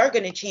 Things are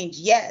going to change,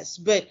 yes.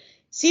 But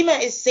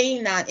Seema is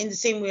saying that in the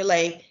same way,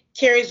 like,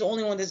 Carrie's the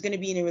only one that's going to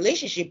be in a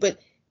relationship. But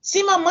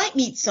Seema might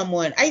meet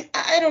someone. I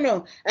don't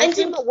know. And I'm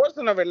thinking, Seema was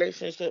in a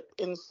relationship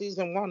in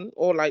season one,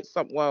 or like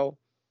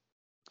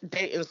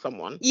dating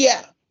someone.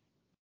 yeah.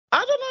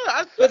 I don't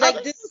know. But I like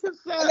don't this, think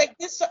it's but that. like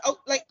this,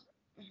 like,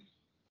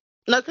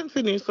 No,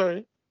 continue.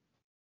 Sorry.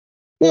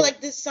 no,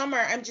 like this summer,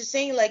 I'm just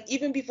saying, like,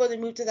 even before they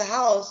move to the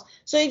house.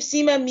 So if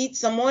Seema meets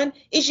someone,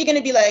 is she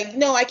gonna be like,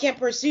 no, I can't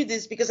pursue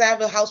this because I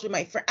have a house with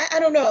my friend? I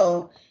don't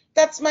know.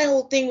 That's my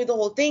whole thing with the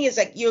whole thing is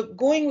like you're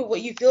going with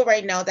what you feel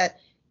right now that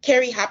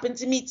Carrie happened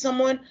to meet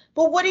someone.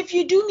 But what if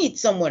you do meet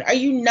someone? Are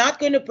you not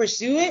gonna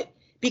pursue it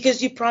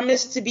because you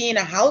promised to be in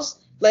a house?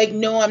 Like,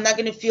 no, I'm not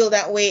gonna feel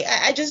that way.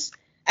 I just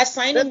The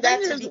assigning thing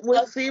that to is, with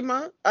because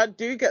Seema, I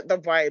do get the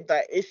vibe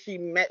that if she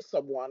met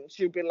someone,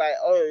 she'd be like,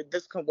 "Oh,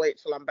 this can wait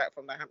till I'm back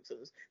from the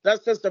Hamptons."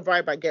 That's just the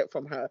vibe I get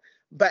from her.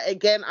 But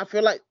again, I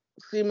feel like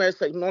Seema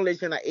is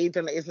acknowledging that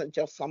Aiden isn't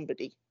just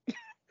somebody,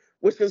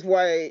 which is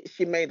why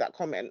she made that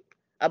comment.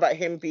 about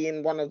him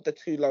being one of the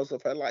two loves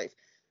of her life.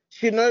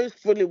 She knows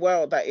fully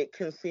well that it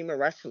can seem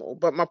irrational,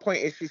 but my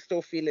point is she's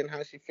still feeling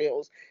how she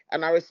feels.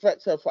 And I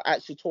respect her for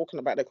actually talking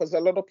about it, because a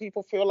lot of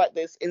people feel like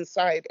this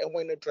inside and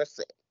won't address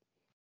it.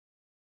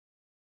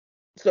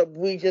 So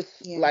we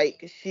just, Yeah.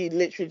 like, she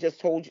literally just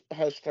told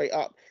her straight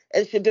up.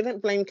 And she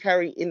didn't blame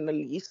Carrie in the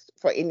least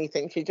for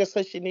anything. She just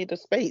said she needed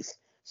space.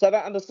 So I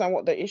don't understand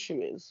what the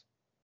issue is.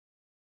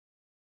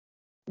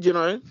 You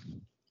know?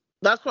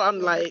 That's what I'm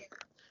Yeah. like.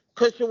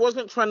 Because she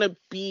wasn't trying to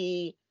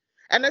be.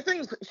 And the thing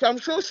is, I'm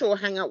sure she'll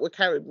hang out with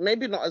Carrie.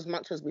 Maybe not as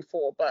much as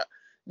before, but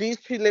these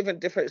two live in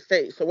different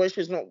states. So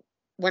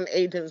when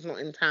Aiden's not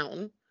in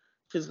town,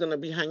 she's going to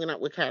be hanging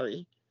out with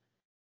Carrie.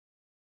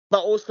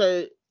 But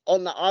also,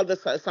 on the other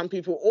side, some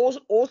people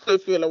also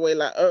feel a way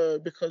like, oh,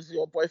 because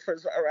your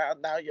boyfriend's not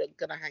around now, you're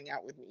going to hang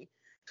out with me.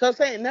 So I'm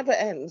saying it never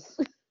ends.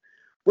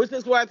 Which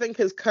is why I think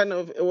it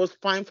was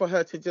fine for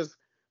her to just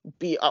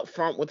be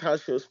upfront with how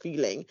she was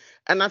feeling.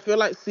 And I feel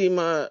like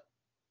Seema,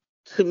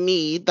 to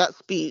me, that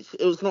speech,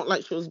 it was not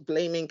like she was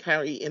blaming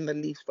Carrie in the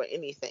least for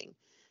anything.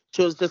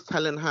 She was just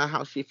telling her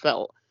how she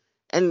felt.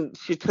 And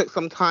she took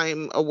some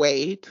time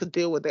away to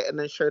deal with it and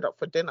then showed up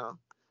for dinner.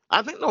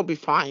 I think they'll be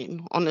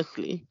fine,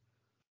 honestly.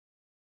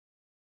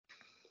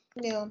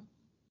 Yeah.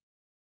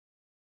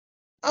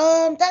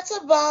 That's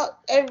about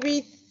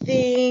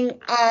everything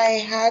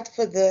I had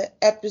for the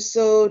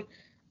episode.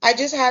 I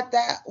just had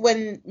that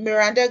when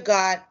Miranda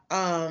got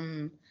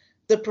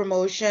the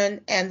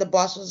promotion and the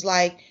boss was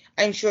like,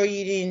 I'm sure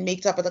you didn't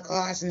make top of the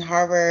class in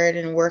Harvard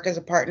and work as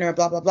a partner,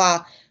 blah blah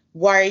blah.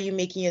 Why are you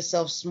making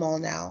yourself small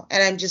now?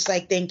 And I'm just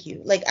like, thank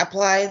you. Like,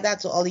 apply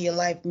that to all of your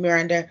life,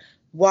 Miranda.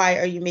 Why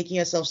are you making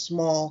yourself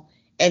small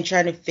and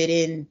trying to fit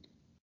in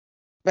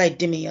by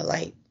dimming your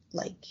light?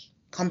 Like,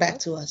 come back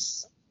to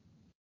us.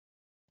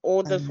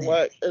 All this And then,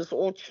 work is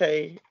all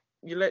Che.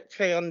 You let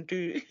Che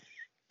undo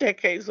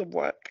decades of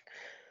work.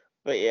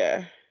 But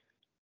yeah.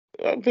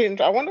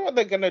 I wonder what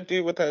they're going to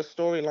do with her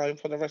storyline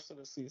for the rest of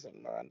the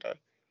season, Miranda.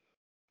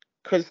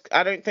 Because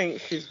I don't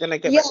think she's going to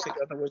get yeah, back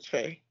together with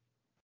Che.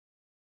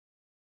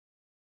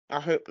 I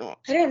hope not.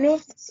 I don't know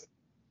if it's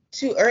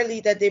too early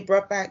that they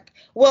brought back.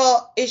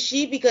 Well, is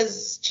she,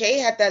 because Che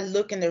had that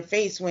look in their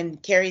face when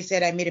Carrie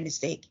said, I made a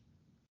mistake.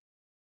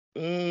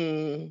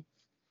 Mm.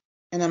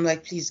 And I'm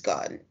like, please,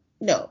 God,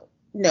 no,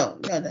 no,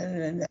 no, no,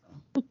 no, no,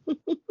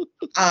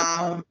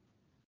 no.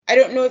 I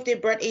don't know if they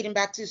brought Aiden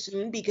back too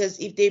soon, because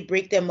if they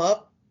break them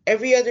up,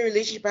 every other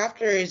relationship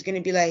after is going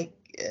to be like,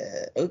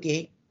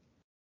 okay.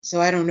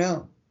 So I don't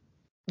know.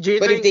 Do you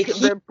But if think they they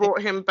keep him,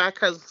 brought him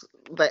back as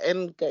the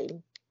end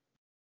game?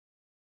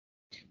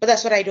 but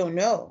that's what I don't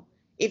know.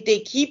 If they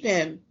keep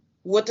him,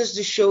 what does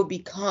the show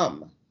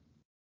become?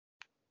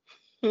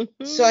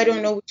 So I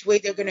don't know which way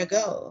they're going to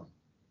go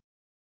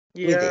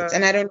with it. Yeah.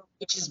 And I don't know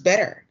which is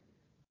better.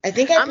 I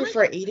think I I mean,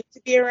 prefer Aiden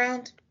to be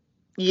around.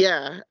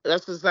 yeah,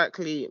 that's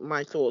exactly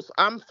my thoughts.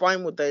 I'm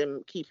fine with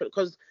them keeping it,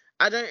 because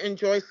I don't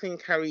enjoy seeing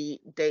Carrie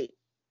date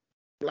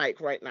like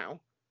right now,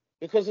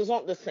 because it's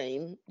not the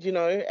same,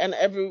 and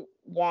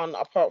everyone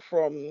apart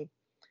from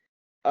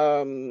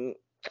um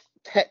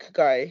tech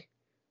guy,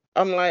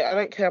 I'm like, I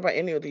don't care about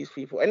any of these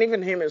people. And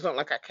even him, it's not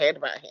like I cared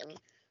about him.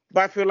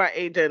 But I feel like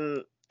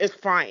Aiden is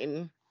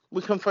fine.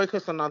 We can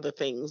focus on other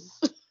things.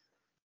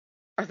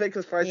 I think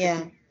it's fine to keep Yeah.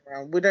 him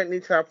around. We don't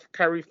need to have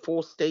Carrie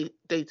force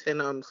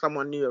dating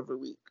someone new every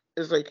week.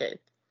 It's okay.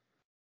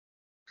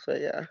 So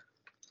yeah.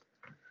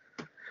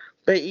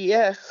 But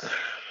yes.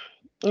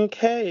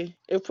 Okay.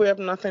 If we have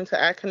nothing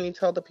to add, can you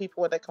tell the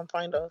people where they can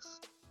find us?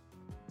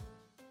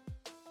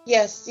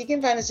 Yes, you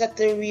can find us at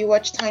the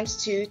Rewatch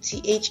Times 2,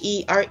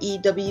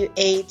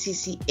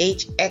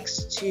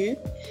 TheRewatchX2,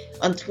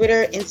 on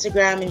Twitter,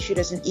 Instagram, and shoot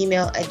us an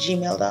email at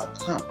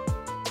gmail.com.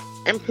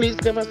 And please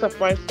give us a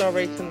 5-star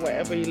rating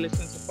wherever you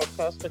listen to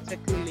podcasts,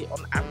 particularly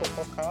on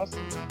Apple Podcasts.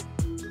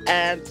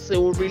 And so it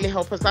will really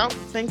help us out.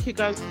 Thank you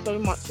guys so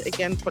much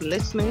again for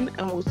listening,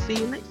 and we'll see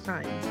you next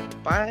time.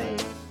 Bye.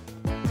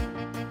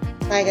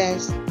 Bye,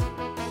 guys.